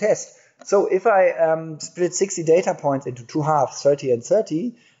training and test? So if I split 60 data points into 2 halves, 30 and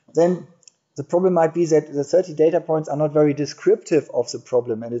 30, then the problem might be that the 30 data points are not very descriptive of the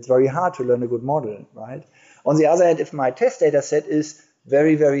problem, and it's very hard to learn a good model, right? On the other hand, if my test data set is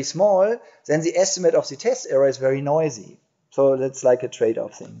very, very small, then the estimate of the test error is very noisy. So that's like a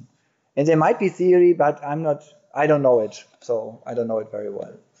trade-off thing. And there might be theory, but I don't know it. So I don't know it very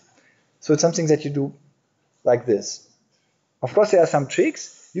well. So it's something that you do like this. Of course, there are some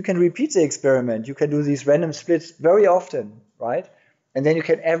tricks. You can repeat the experiment. You can do these random splits very often, right? And then you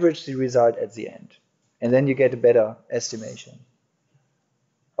can average the result at the end. And then you get a better estimation.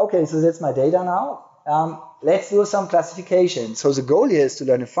 Okay, so that's my data now. Let's do some classification. So the goal here is to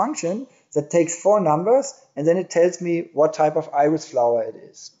learn a function that takes 4 numbers, and then it tells me what type of iris flower it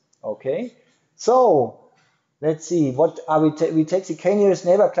is. Okay, so let's see. What are we? We take the k-nearest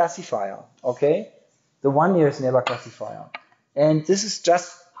neighbor classifier. Okay, the 1 nearest neighbor classifier, and this is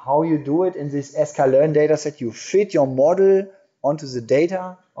just how you do it in this sklearn data set. You fit your model onto the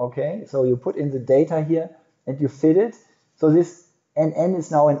data. Okay, so you put in the data here and you fit it. So this NN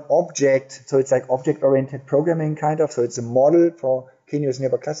is now an object, so it's like object-oriented programming kind of. So it's a model for k-nearest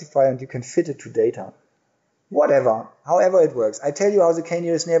neighbor classifier, and you can fit it to data. Whatever, however it works. I tell you how the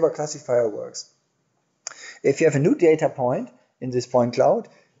k-nearest neighbor classifier works. If you have a new data point in this point cloud,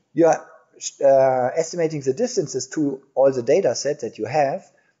 you are estimating the distances to all the data set that you have,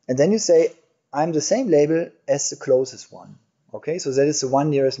 and then you say, I'm the same label as the closest one. Okay, so that is the one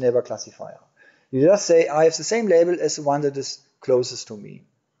nearest neighbor classifier. You just say, I have the same label as the one that is closest to me.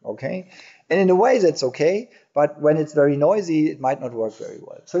 Okay, and in a way that's okay, but when it's very noisy, it might not work very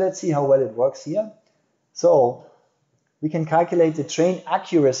well. So let's see how well it works here. So we can calculate the train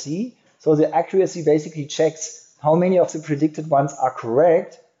accuracy. So the accuracy basically checks how many of the predicted ones are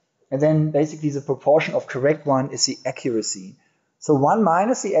correct, and then basically the proportion of correct one is the accuracy. So 1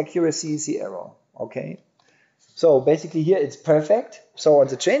 minus the accuracy is the error. Okay, so basically here it's perfect. So on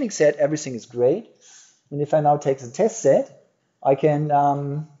the training set, everything is great. And if I now take the test set, I can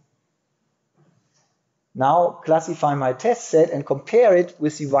now classify my test set and compare it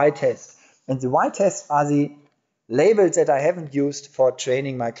with the y-test. And the y-tests are the labels that I haven't used for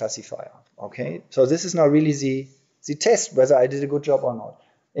training my classifier. Okay, so this is now really the test, whether I did a good job or not.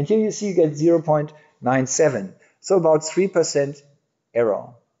 And here you see you get 0.97, so about 3% error,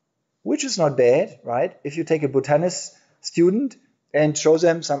 which is not bad, right? If you take a botanist student and show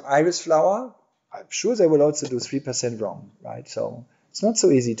them some iris flower, I'm sure they will also do 3% wrong, right? So it's not so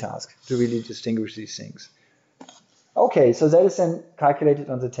easy task to really distinguish these things. Okay, so that is then calculated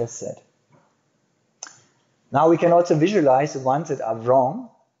on the test set. Now we can also visualize the ones that are wrong,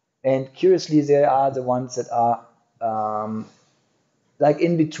 and curiously there are the ones that are like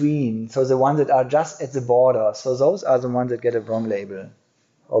in between, so the ones that are just at the border, so those are the ones that get a wrong label.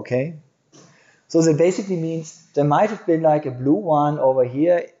 Okay, so that basically means there might have been like a blue one over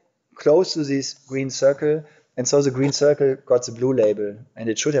here close to this green circle, and so the green circle got the blue label and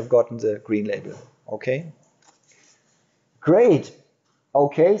it should have gotten the green label. Okay, great.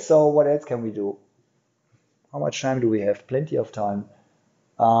 Okay, so what else can we do? How much time do we have? Plenty of time.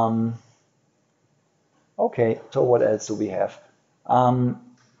 Okay, so what else do we have?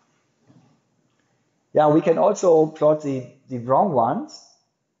 Yeah, we can also plot the wrong ones,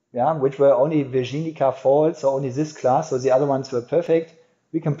 yeah, which were only Virginica false, so only this class, so the other ones were perfect.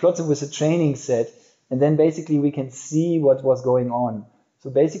 We can plot them with a training set, and then basically we can see what was going on. So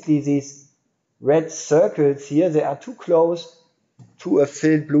basically these red circles here, they are too close to a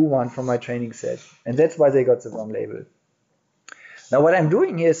filled blue one from my training set, and that's why they got the wrong label. Now what I'm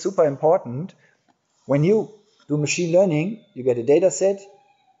doing here is super important. When you do machine learning, you get a data set,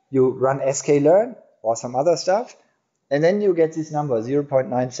 you run sklearn or some other stuff, and then you get this number,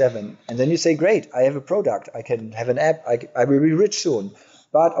 0.97. And then you say, great, I have a product. I can have an app. I will be rich soon.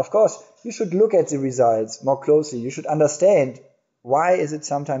 But of course, you should look at the results more closely. You should understand why is it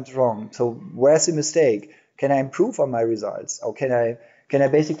sometimes wrong. So where's the mistake? Can I improve on my results? Or can I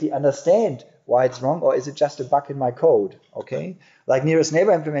basically understand why it's wrong? Or is it just a bug in my code? Okay, like nearest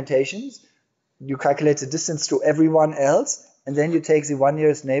neighbor implementations, you calculate the distance to everyone else, and then you take the one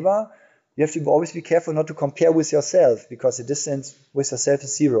nearest neighbor. You have to always be careful not to compare with yourself, because the distance with yourself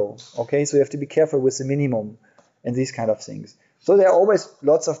is 0. Okay, so you have to be careful with the minimum and these kind of things. So there are always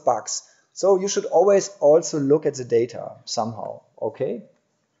lots of bugs. So you should always also look at the data somehow. Okay,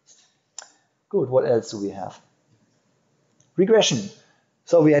 good. What else do we have? Regression.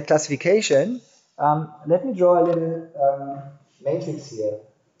 So we had classification. Let me draw a little matrix here.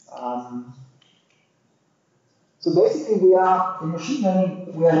 So basically we are, in machine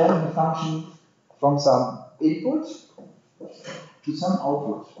learning, we are learning a function from some input to some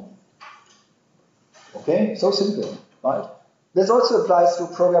output. Okay, so simple, right? This also applies to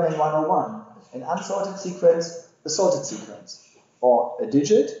programming 101. An unsorted sequence, a sorted sequence. Or a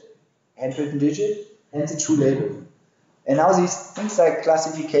digit, handwritten digit, and the true label. And now these things like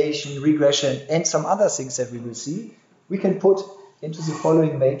classification, regression, and some other things that we will see, we can put into the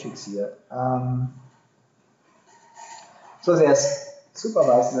following matrix here. So there's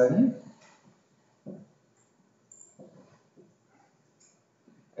supervised learning.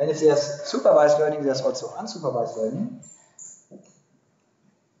 And if there's supervised learning, there's also unsupervised learning.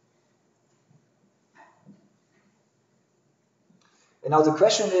 And now the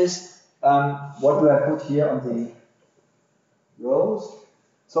question is, what do I put here on the rows?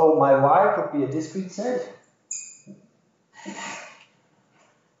 So my Y could be a discrete set.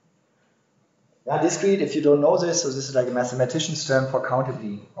 Yeah, discrete, if you don't know this, so this is like a mathematician's term for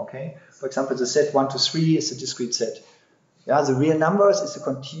countably, okay? For example, the set 1 to 3 is a discrete set. Yeah, the real numbers is a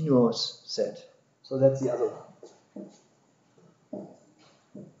continuous set. So that's the other one.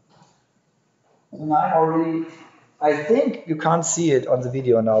 So now I'm already, I think you can't see it on the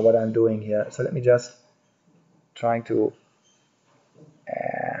video now, what I'm doing here. So let me just trying to,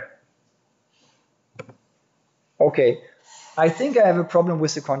 okay. I think I have a problem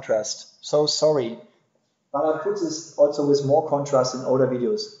with the contrast. So sorry. But I put this also with more contrast in older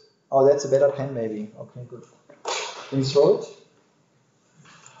videos. Oh, that's a better pen maybe. Okay, good. Can you throw it?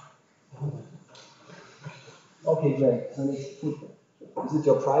 Okay, great. So let's put, is it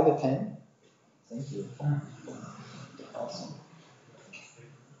your private pen? Thank you. Awesome.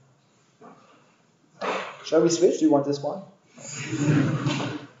 Shall we switch? Do you want this one?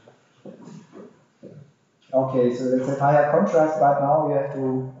 Okay, so let's have higher contrast. Right now you have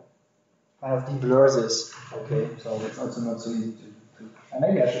to kind of de-blur this. Okay, so it's also not so easy to and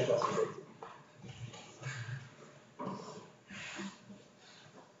maybe I should just wait.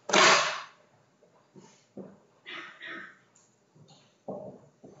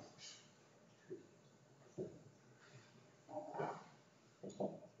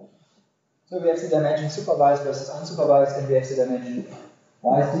 So we have the dimension supervised versus unsupervised, and we have the dimension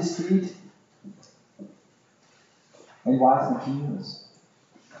y is discrete and y is continuous.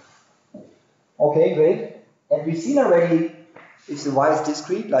 Okay, great. And we've seen already if the y is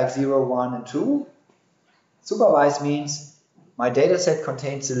discrete, like 0, 1, and 2, supervised means my data set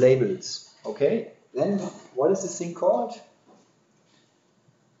contains the labels. Okay, then what is this thing called?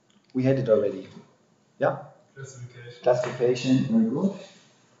 We had it already. Yeah? Classification. Classification, very good.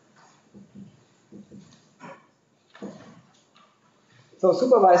 So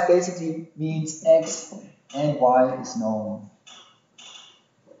supervised basically means x and y is known.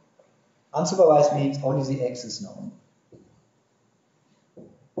 Unsupervised means only the x is known.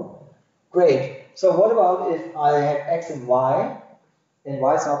 Great. So what about if I have x and y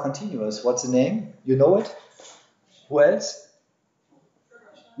is now continuous? What's the name? You know it? Who else?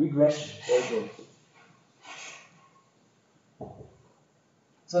 Regression. Very good.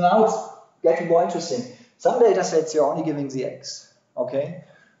 So now it's getting more interesting. Some data sets you're only giving the x. Okay?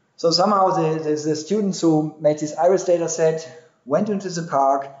 So somehow the students who made this iris data set went into the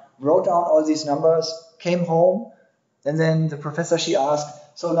park, wrote down all these numbers, came home, and then the professor, she asked,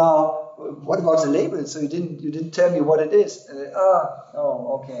 so now what about the labels? So you didn't tell me what it is.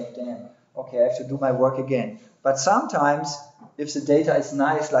 Okay, damn. Okay, I have to do my work again. But sometimes, if the data is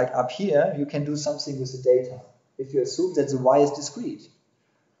nice, like up here, you can do something with the data. If you assume that the y is discrete.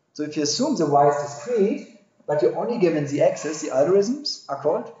 So if you assume the y is discrete, but you're only given the x's, the algorithms are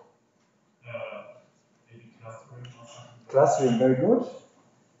called? Maybe clustering or something. Clustering, very good.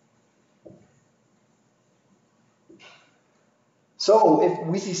 So if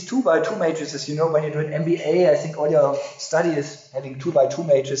with these 2 by 2 matrices, you know, when you do an MBA, I think all your study is having 2 by 2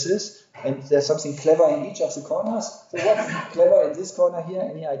 matrices, and there's something clever in each of the corners. So what's clever in this corner here?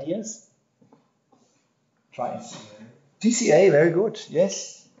 Any ideas? Try it. PCA, very good.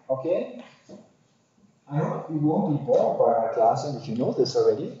 Yes. Okay. I hope you won't be bored by my class, and if you know this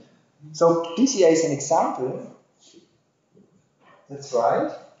already. So PCA is an example. That's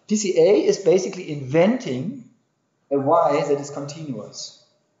right. PCA is basically inventing a y that is continuous.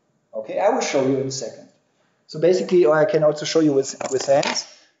 Okay, I will show you in a second. So basically, or I can also show you with hands.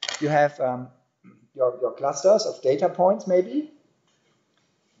 You have your clusters of data points, maybe.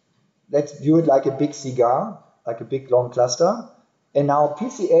 Let's view it like a big cigar, like a big long cluster. And now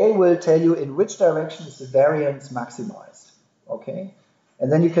PCA will tell you in which direction is the variance maximized. Okay,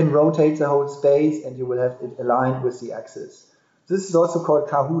 and then you can rotate the whole space, and you will have it aligned with the axis. This is also called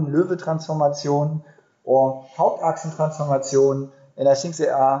Kahun-Löwe-Transformation or Hauptachsentransformation, and I think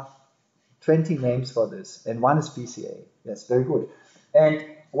there are 20 names for this, and one is PCA. Yes, very good. And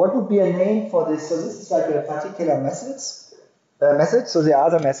what would be a name for this? So this is like a particular method. So there are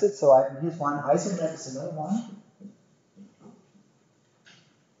other methods. So here's one. Isomap is another one.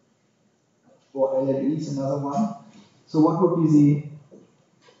 Or LLE is another one. So what would be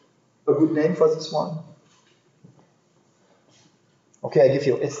a good name for this one? Okay, I give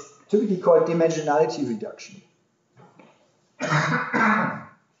you. It's typically called dimensionality reduction.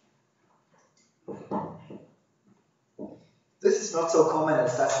 This is not so common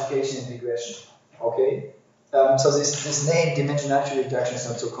as classification and regression. Okay, so this name dimensionality reduction is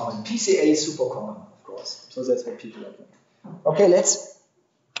not so common. PCA is super common, of course. So that's what people are doing. Okay, let's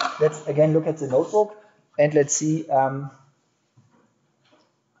again look at the notebook and let's see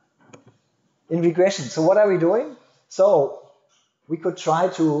in regression. So what are we doing? So we could try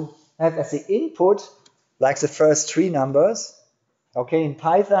to have as the input like the first 3 numbers. Okay, in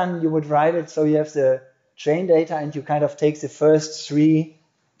Python you would write it so you have the train data and you kind of take the first 3.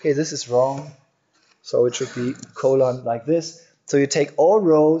 Okay, this is wrong. So it should be colon like this. So you take all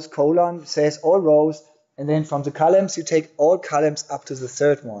rows, colon says all rows, and then from the columns you take all columns up to the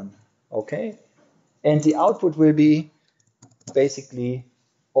 3rd one. Okay, and the output will be basically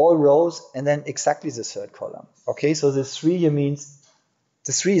all rows and then exactly the 3rd column. Okay, so the 3 here means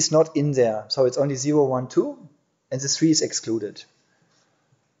the 3 is not in there, so it's only 0, 1, 2, and the 3 is excluded.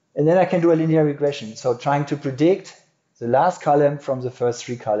 And then I can do a linear regression, so trying to predict the last column from the first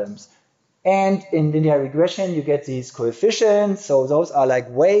 3 columns. And in linear regression, you get these coefficients. So those are like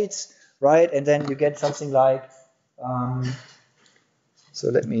weights, right? And then you get something like,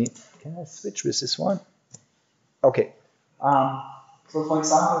 so can I switch with this one? Okay. So for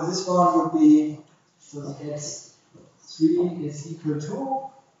example, this one would be, so the x3 is equal to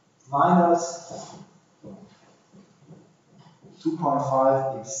minus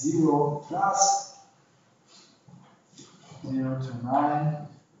 2.5 x0 plus 0 to 9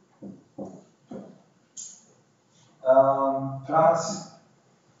 plus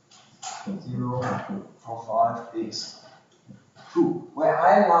 0 for 5x2, where I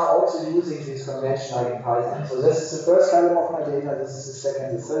am now also using this convention like in Python. So this is the first column of my data, this is the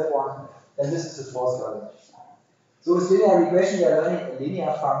second, the third one, and this is the fourth column. So with linear regression, we are learning a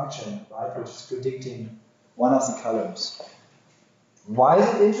linear function, right, which is predicting one of the columns. Why is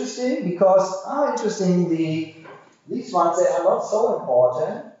it interesting? Because, these ones, they are not so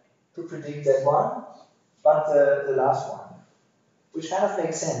important to predict that one, but the last one. Which kind of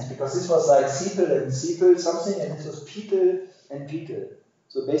makes sense, because this was like sepal and sepal something, and this was petal and petal.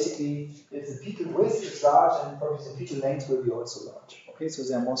 So basically, if the petal width is large, and probably the petal length will be also large. Okay, so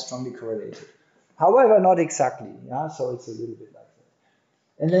they are more strongly correlated. However, not exactly, yeah, so it's a little bit like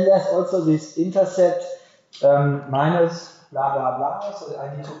that. And then there's also this intercept minus blah blah blah, so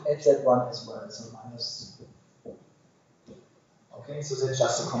I need to add that one as well, so minus. Okay, so that's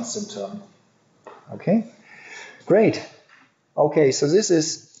just a constant term. Okay, great. Okay, so this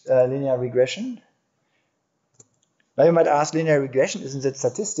is linear regression. Now you might ask, linear regression, isn't it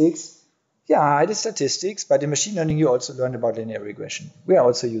statistics? Yeah, it is statistics, but in machine learning you also learn about linear regression. We are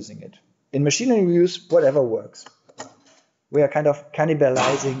also using it. In machine learning we use whatever works. We are kind of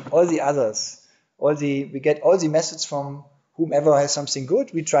cannibalizing all the others. We get all the methods from whomever has something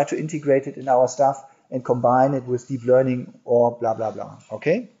good, we try to integrate it in our stuff and combine it with deep learning or blah blah blah,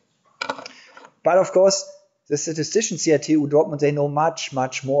 okay? But of course, the statisticians here at TU Dortmund, they know much,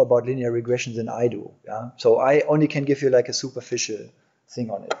 much more about linear regression than I do. Yeah? So I only can give you like a superficial thing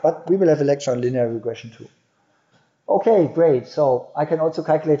on it. But we will have a lecture on linear regression too. Okay, great. So I can also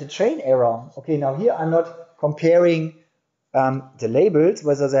calculate the train error. Okay, now here I'm not comparing the labels,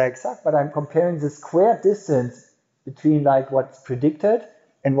 whether they're exact, but I'm comparing the squared distance between like what's predicted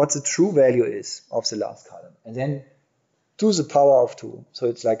and what the true value is of the last column. And then to the power of 2. So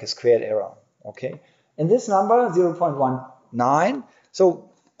it's like a squared error. Okay. And this number, 0.19, so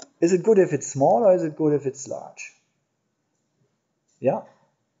is it good if it's small or is it good if it's large? Yeah?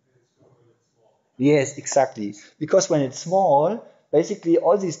 Yes, exactly. Because when it's small, basically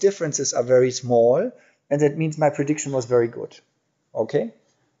all these differences are very small, and that means my prediction was very good. Okay?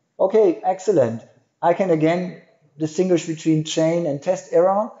 Okay, excellent. I can again distinguish between train and test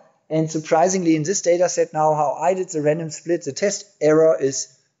error, and surprisingly in this data set now, how I did the random split, the test error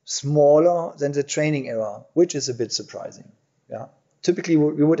is smaller than the training error, which is a bit surprising. Yeah, typically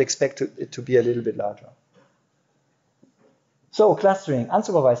we would expect it to be a little bit larger. So clustering,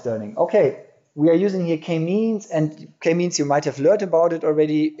 unsupervised learning. Okay, we are using here k-means, and k-means you might have learned about it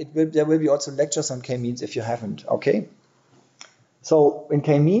already. There will be also lectures on k-means if you haven't. Okay. So in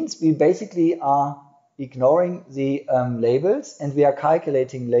k-means we basically are ignoring the labels, and we are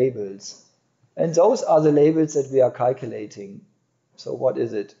calculating labels, and those are the labels that we are calculating. So what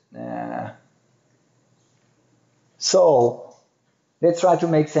is it? So let's try to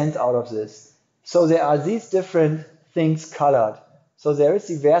make sense out of this. So there are these different things colored. So there is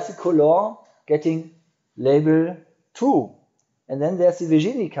the versicolor getting label 2. And then there's the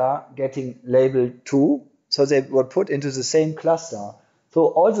Virginica getting label 2. So they were put into the same cluster. So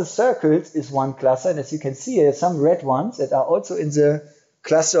all the circles is one cluster. And as you can see, there are some red ones that are also in the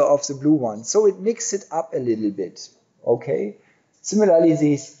cluster of the blue ones. So it mixes it up a little bit. Okay. Similarly,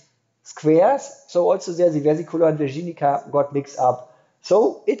 these squares, so also there the versicolor and Virginica got mixed up.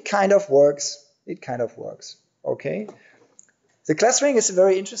 So it kind of works. It kind of works. Okay. The clustering is a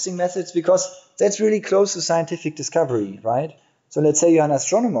very interesting method because that's really close to scientific discovery, right? So let's say you're an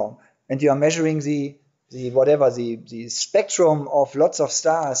astronomer and you are measuring the spectrum of lots of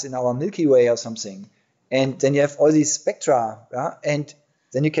stars in our Milky Way or something. And then you have all these spectra, yeah? And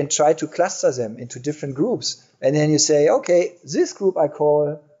then you can try to cluster them into different groups. And then you say, okay, this group I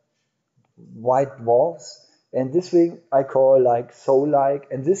call white dwarfs, and this thing I call like soul-like,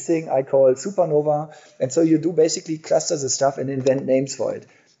 and this thing I call supernova. And so you do basically cluster the stuff and invent names for it.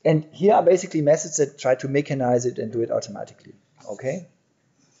 And here are basically methods that try to mechanize it and do it automatically. Okay?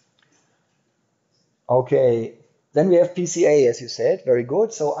 Okay. Then we have PCA, as you said. Very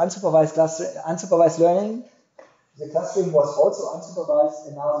good. So unsupervised learning. The clustering was also unsupervised,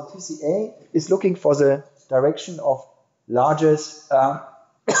 and now the PCA is looking for the direction of largest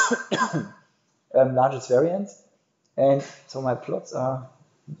largest variance. And so my plots are,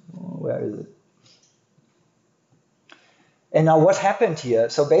 where is it? And now what happened here?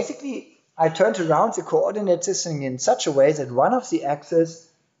 So basically, I turned around the coordinate system in such a way that one of the axes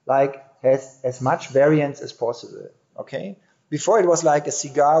like has as much variance as possible. Okay. Before it was like a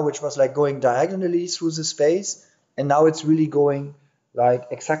cigar, which was like going diagonally through the space, and now it's really going like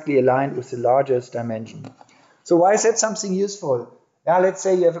exactly aligned with the largest dimension. So why is that something useful? Now, let's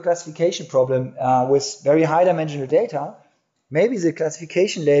say you have a classification problem with very high dimensional data. Maybe the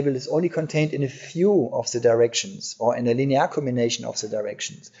classification label is only contained in a few of the directions or in a linear combination of the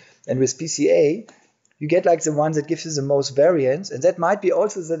directions. And with PCA, you get like the one that gives you the most variance, and that might be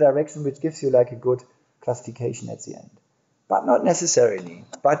also the direction which gives you like a good classification at the end. But not necessarily.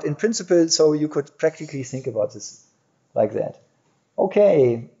 But in principle, so you could practically think about this like that.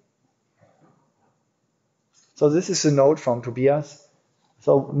 Okay. So this is a note from Tobias.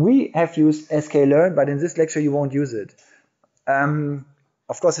 So we have used sklearn, but in this lecture you won't use it.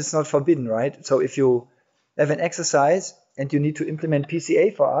 Of course, it's not forbidden, right? So if you have an exercise and you need to implement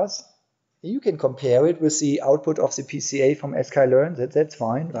PCA for us, you can compare it with the output of the PCA from sklearn. That's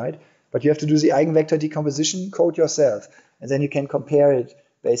fine, right? But you have to do the eigenvector decomposition code yourself. And then you can compare it,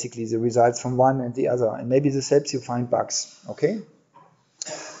 basically, the results from one and the other. And maybe this helps you find bugs, okay?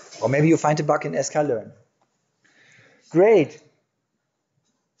 Or maybe you find a bug in sklearn. Great.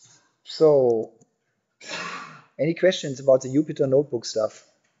 So, any questions about the Jupyter Notebook stuff?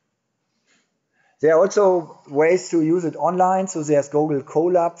 There are also ways to use it online. So there's Google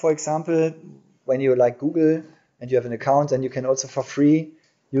Colab, for example. When you like Google and you have an account, then you can also for free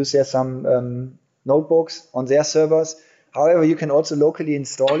use there some notebooks on their servers. However, you can also locally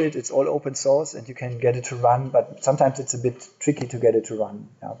install it. It's all open source and you can get it to run, but sometimes it's a bit tricky to get it to run.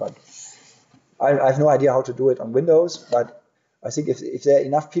 Yeah, but I have no idea how to do it on Windows, but I think if there are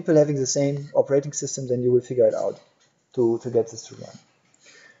enough people having the same operating system, then you will figure it out to get this to run.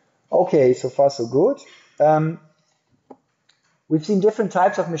 Okay, so far so good. We've seen different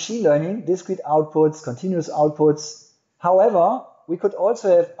types of machine learning, discrete outputs, continuous outputs. However, we could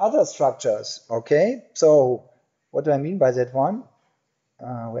also have other structures, okay? So what do I mean by that one?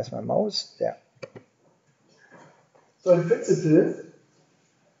 Where's my mouse? There. So in principle,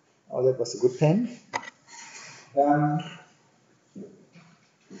 oh, that was a good pen.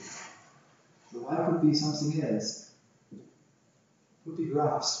 So why could be something else? Could be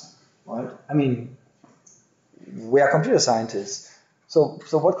graphs, right? I mean, we are computer scientists. So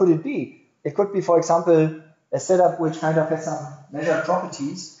what could it be? It could be, for example, a setup which kind of has some measured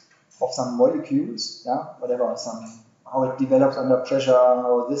properties of some molecules, yeah, whatever, how it develops under pressure,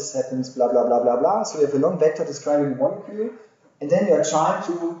 how this happens, blah, blah, blah, blah, blah. So you have a long vector describing a molecule, and then you are trying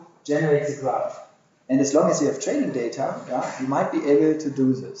to generate the graph. And as long as you have training data, yeah, you might be able to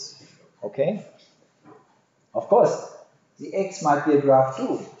do this, okay? Of course, the X might be a graph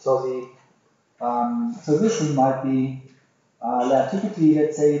too. So the solution might be, typically,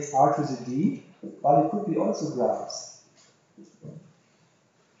 let's say it's R to the D, but it could be also graphs.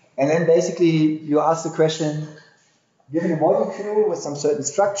 And then basically you ask the question, given a molecule with some certain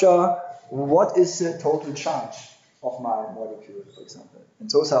structure, what is the total charge of my molecule, for example? And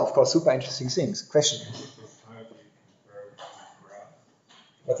those are, of course, super interesting things. Question? How do you compare it to graphs?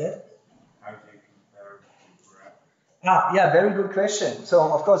 What's that? How do you compare it to graphs? Yeah, very good question. So,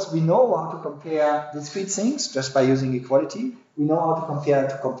 of course, we know how to compare discrete things just by using equality. We know how to compare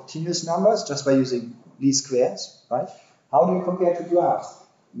to continuous numbers just by using least squares, right? How do you compare to graphs?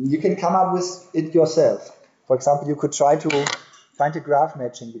 You can come up with it yourself. For example, you could try to find a graph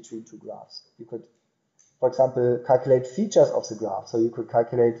matching between two graphs. You could, for example, calculate features of the graph. So you could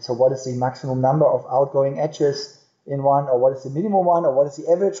calculate, so what is the maximum number of outgoing edges in one, or what is the minimum one, or what is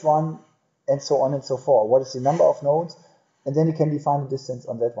the average one, and so on and so forth. What is the number of nodes? And then you can define a distance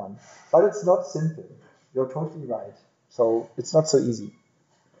on that one. But it's not simple. You're totally right. So it's not so easy.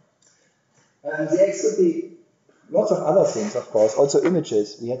 The X could be lots of other things, of course. Also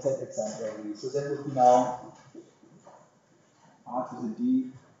images. We had that example already. So that would be now R to the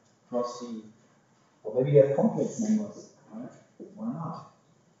D cross C. Or maybe you have complex numbers. Right? Why not?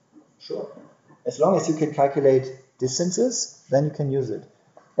 Sure. As long as you can calculate distances, then you can use it.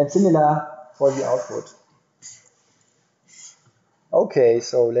 And similar for the output. Okay,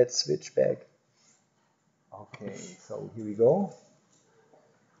 so let's switch back. Okay, so here we go.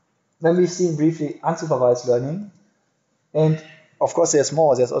 Then we've seen briefly unsupervised learning. And of course there's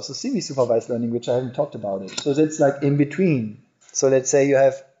more. There's also semi-supervised learning, which I haven't talked about it. So that's like in between. So let's say you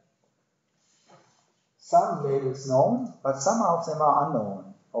have some labels known, but some of them are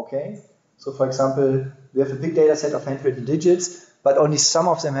unknown. Okay? So for example, we have a big data set of handwritten digits, but only some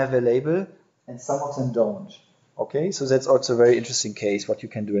of them have a label and some of them don't. Okay, so that's also a very interesting case, what you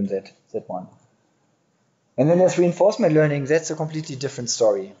can do in that one. And then there's reinforcement learning. That's a completely different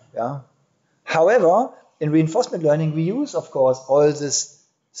story. Yeah. However, in reinforcement learning, we use, of course, all this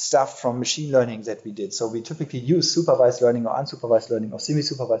stuff from machine learning that we did. So we typically use supervised learning or unsupervised learning or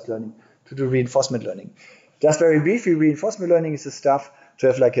semi-supervised learning to do reinforcement learning. Just very briefly, reinforcement learning is the stuff to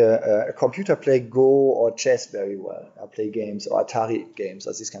have like a computer play Go or chess very well, or play games or Atari games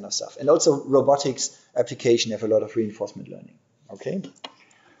or this kind of stuff. And also robotics application have a lot of reinforcement learning. Okay.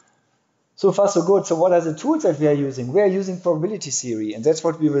 So far so good. So what are the tools that we are using? We are using probability theory, and that's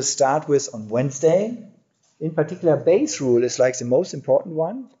what we will start with on Wednesday. In particular, Bayes' rule is like the most important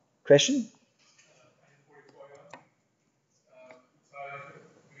one. Question?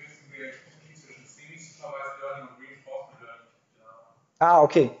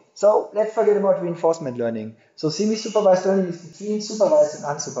 Okay. So let's forget about reinforcement learning. So semi-supervised learning is between supervised and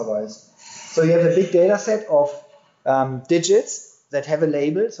unsupervised. So you have a big data set of digits that have a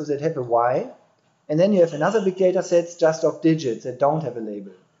label, so that have a Y. And then you have another big data set just of digits that don't have a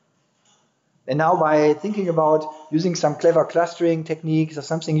label. And now by thinking about using some clever clustering techniques or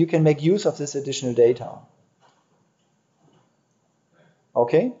something, you can make use of this additional data.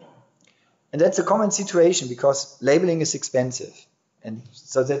 Okay? And that's a common situation because labeling is expensive. And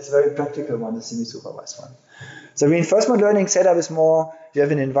so that's a very practical one, the semi-supervised one. The reinforcement learning setup is more, you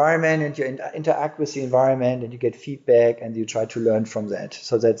have an environment and you interact with the environment and you get feedback and you try to learn from that.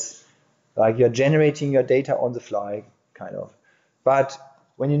 So that's like you're generating your data on the fly, kind of. But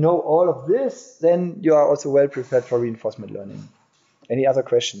when you know all of this, then you are also well prepared for reinforcement learning. Any other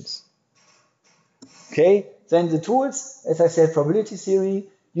questions? Okay, then the tools, as I said, probability theory,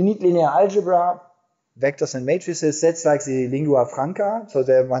 you need linear algebra, vectors and matrices, that's like the lingua franca, so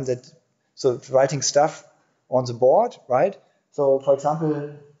the one that, so writing stuff on the board, right? So for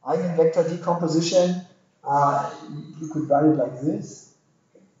example, eigenvector decomposition, you could write it like this.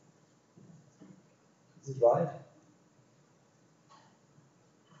 Is it right?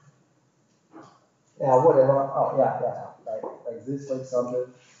 Yeah, whatever. Oh, yeah. Like this, for example.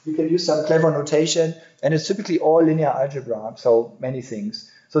 You can use some clever notation, and it's typically all linear algebra, so many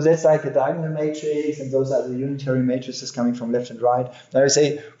things. So that's like a diagonal matrix, and those are the unitary matrices coming from left and right. Now I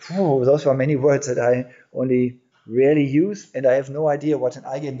say, those were many words that I only rarely use, and I have no idea what an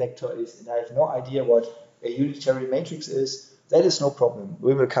eigenvector is, and I have no idea what a unitary matrix is. That is no problem.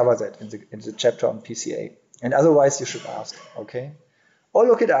 We will cover that in the chapter on PCA. And otherwise, you should ask, okay? Or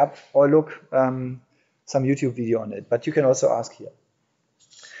look it up, or look some YouTube video on it. But you can also ask here.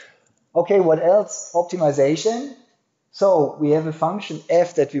 Okay, what else? Optimization. So we have a function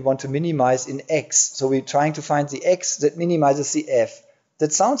f that we want to minimize in x. So we're trying to find the x that minimizes the f.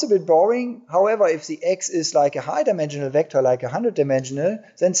 That sounds a bit boring. However, if the x is like a high-dimensional vector, like 100-dimensional,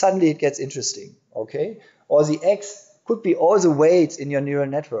 then suddenly it gets interesting, okay? Or the x could be all the weights in your neural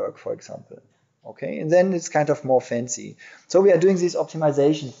network, for example, okay? And then it's kind of more fancy. So we are doing these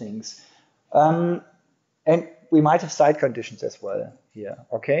optimization things. And we might have side conditions as well here,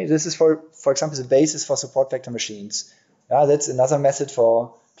 okay? This is, for example, the basis for support vector machines. Yeah, that's another method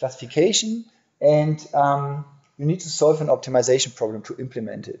for classification, and you need to solve an optimization problem to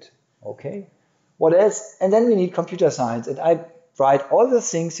implement it, okay? What else? And then we need computer science, and I write all the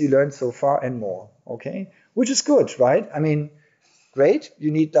things you learned so far and more, okay? Which is good, right? I mean, great.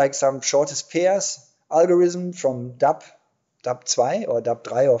 You need like some shortest pairs algorithm from DAP 2 or DAP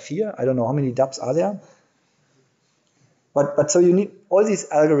 3 or 4. I don't know how many DAPs are there. But so you need all these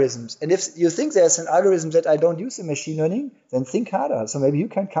algorithms. And if you think there's an algorithm that I don't use in machine learning, then think harder. So maybe you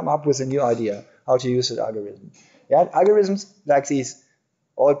can come up with a new idea how to use that algorithm. Yeah, algorithms like these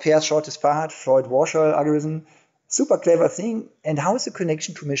all pairs shortest path, Floyd-Warshall algorithm, super clever thing. And how is the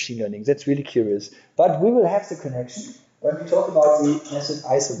connection to machine learning? That's really curious. But we will have the connection when we talk about the method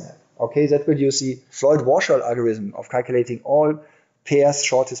isomap. Okay, that will use the Floyd-Warshall algorithm of calculating all pairs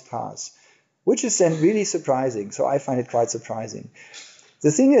shortest paths, which is then really surprising. So I find it quite surprising.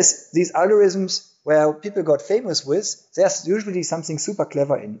 The thing is, these algorithms where people got famous with, there's usually something super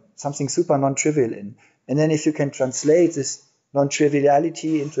clever in, something super non-trivial in. And then if you can translate this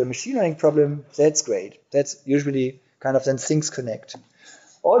non-triviality into a machine learning problem, that's great. That's usually kind of then things connect.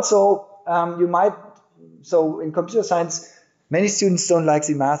 Also, so in computer science, many students don't like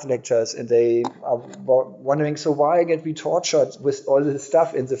the math lectures, and they are wondering, so why get we tortured with all this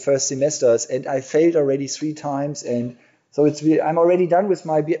stuff in the first semesters? And I failed already 3 times, and so I'm already done with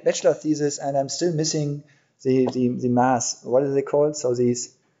my bachelor thesis, and I'm still missing the math. What are they called? So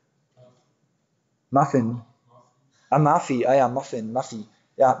these muffin. Muffy.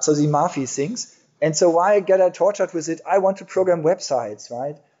 Yeah, so the Muffy things. And so why get I tortured with it? I want to program websites,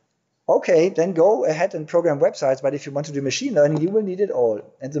 right? Okay, then go ahead and program websites, but if you want to do machine learning, you will need it all.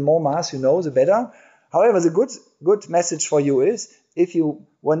 And the more math you know, the better. However, the good message for you is, if you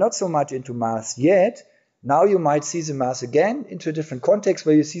were not so much into math yet, now you might see the math again into a different context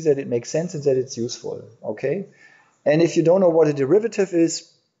where you see that it makes sense and that it's useful, okay? And if you don't know what a derivative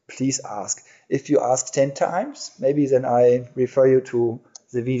is, please ask. If you ask 10 times, maybe then I refer you to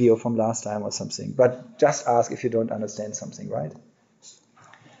the video from last time or something. But just ask if you don't understand something, right?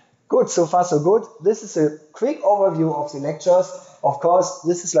 Good, so far so good. This is a quick overview of the lectures. Of course,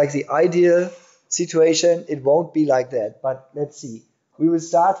 this is like the ideal situation. It won't be like that, but let's see. We will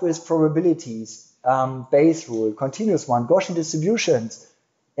start with probabilities, Bayes rule, continuous one, Gaussian distributions,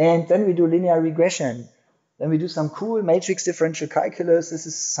 and then we do linear regression. Then we do some cool matrix differential calculus. This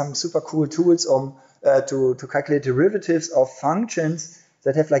is some super cool tools to calculate derivatives of functions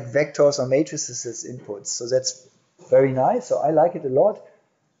that have like vectors or matrices as inputs. So that's very nice. So I like it a lot.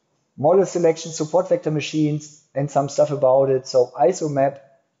 Model selection, support vector machines, and some stuff about it. So isomap,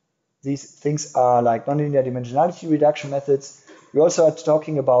 these things are like nonlinear dimensionality reduction methods. We also are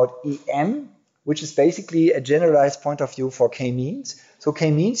talking about EM, which is basically a generalized point of view for k-means. So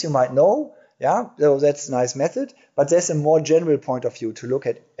k-means you might know, yeah, so that's a nice method, but there's a more general point of view to look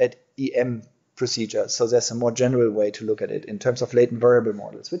at EM procedures. So there's a more general way to look at it in terms of latent variable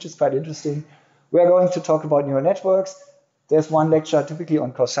models, which is quite interesting. We are going to talk about neural networks. There's one lecture typically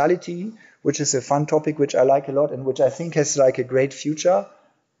on causality, which is a fun topic which I like a lot and which I think has like a great future.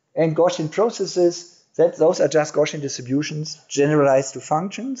 And Gaussian processes, those are just Gaussian distributions generalized to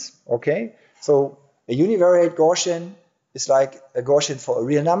functions, okay? So a univariate Gaussian is like a Gaussian for a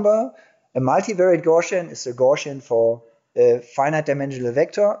real number. A multivariate Gaussian is a Gaussian for a finite dimensional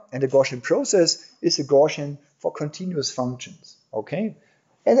vector, and a Gaussian process is a Gaussian for continuous functions, okay?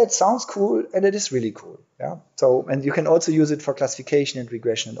 And that sounds cool, and it is really cool, yeah? So, and you can also use it for classification and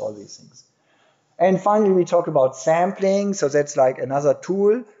regression and all these things. And finally, we talk about sampling, so that's like another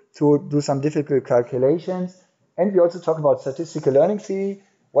tool to do some difficult calculations. And we also talk about statistical learning theory,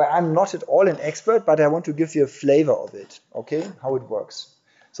 where I'm not at all an expert, but I want to give you a flavor of it, okay, how it works.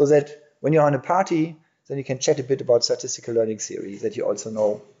 So that when you're on a party, then you can chat a bit about statistical learning theory, that you also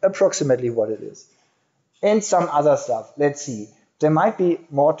know approximately what it is. And some other stuff, let's see. There might be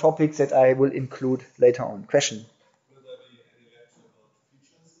more topics that I will include later on. Question? Will there be any lecture about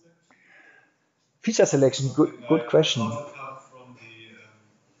feature Feature selection, selection? good question. How to come from the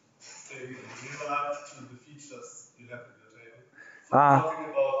table in real life to the features you have in your table. So talking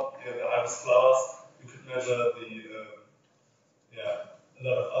about the iris class, you could measure a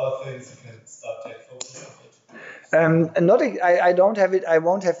lot of other things. You can start take photos of it. I don't have it. I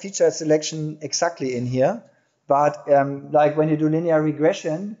won't have feature selection exactly in here. But like when you do linear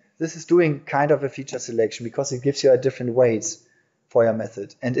regression, this is doing kind of a feature selection because it gives you a different weights for your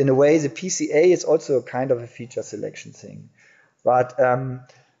method. And in a way, the PCA is also kind of a feature selection thing. But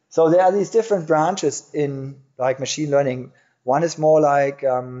so there are these different branches in like machine learning. One is more like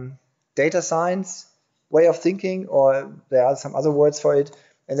data science way of thinking, or there are some other words for it.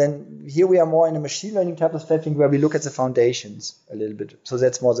 And then here we are more in a machine learning type of setting where we look at the foundations a little bit. So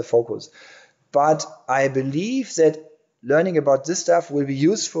that's more the focus. But I believe that learning about this stuff will be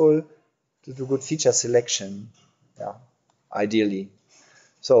useful to do good feature selection, yeah, ideally.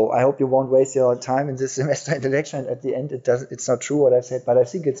 So I hope you won't waste your time in this semester in the lecture, and at the end it's not true what I've said, but I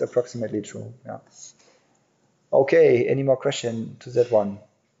think it's approximately true. Yeah. Okay, any more question to that one?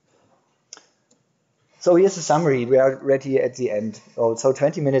 So here's a summary. We are ready at the end. Oh, so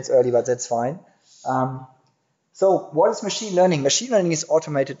 20 minutes early, but that's fine. So what is machine learning? Machine learning is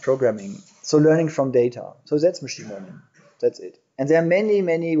automated programming. So learning from data. So that's machine learning. That's it. And there are many,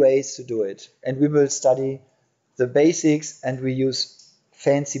 many ways to do it. And we will study the basics, and we use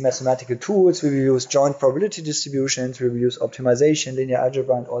fancy mathematical tools. We will use joint probability distributions. We will use optimization, linear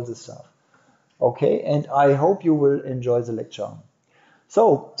algebra, and all this stuff. Okay, and I hope you will enjoy the lecture.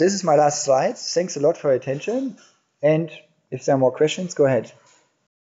 So this is my last slide. Thanks a lot for your attention. And if there are more questions, go ahead.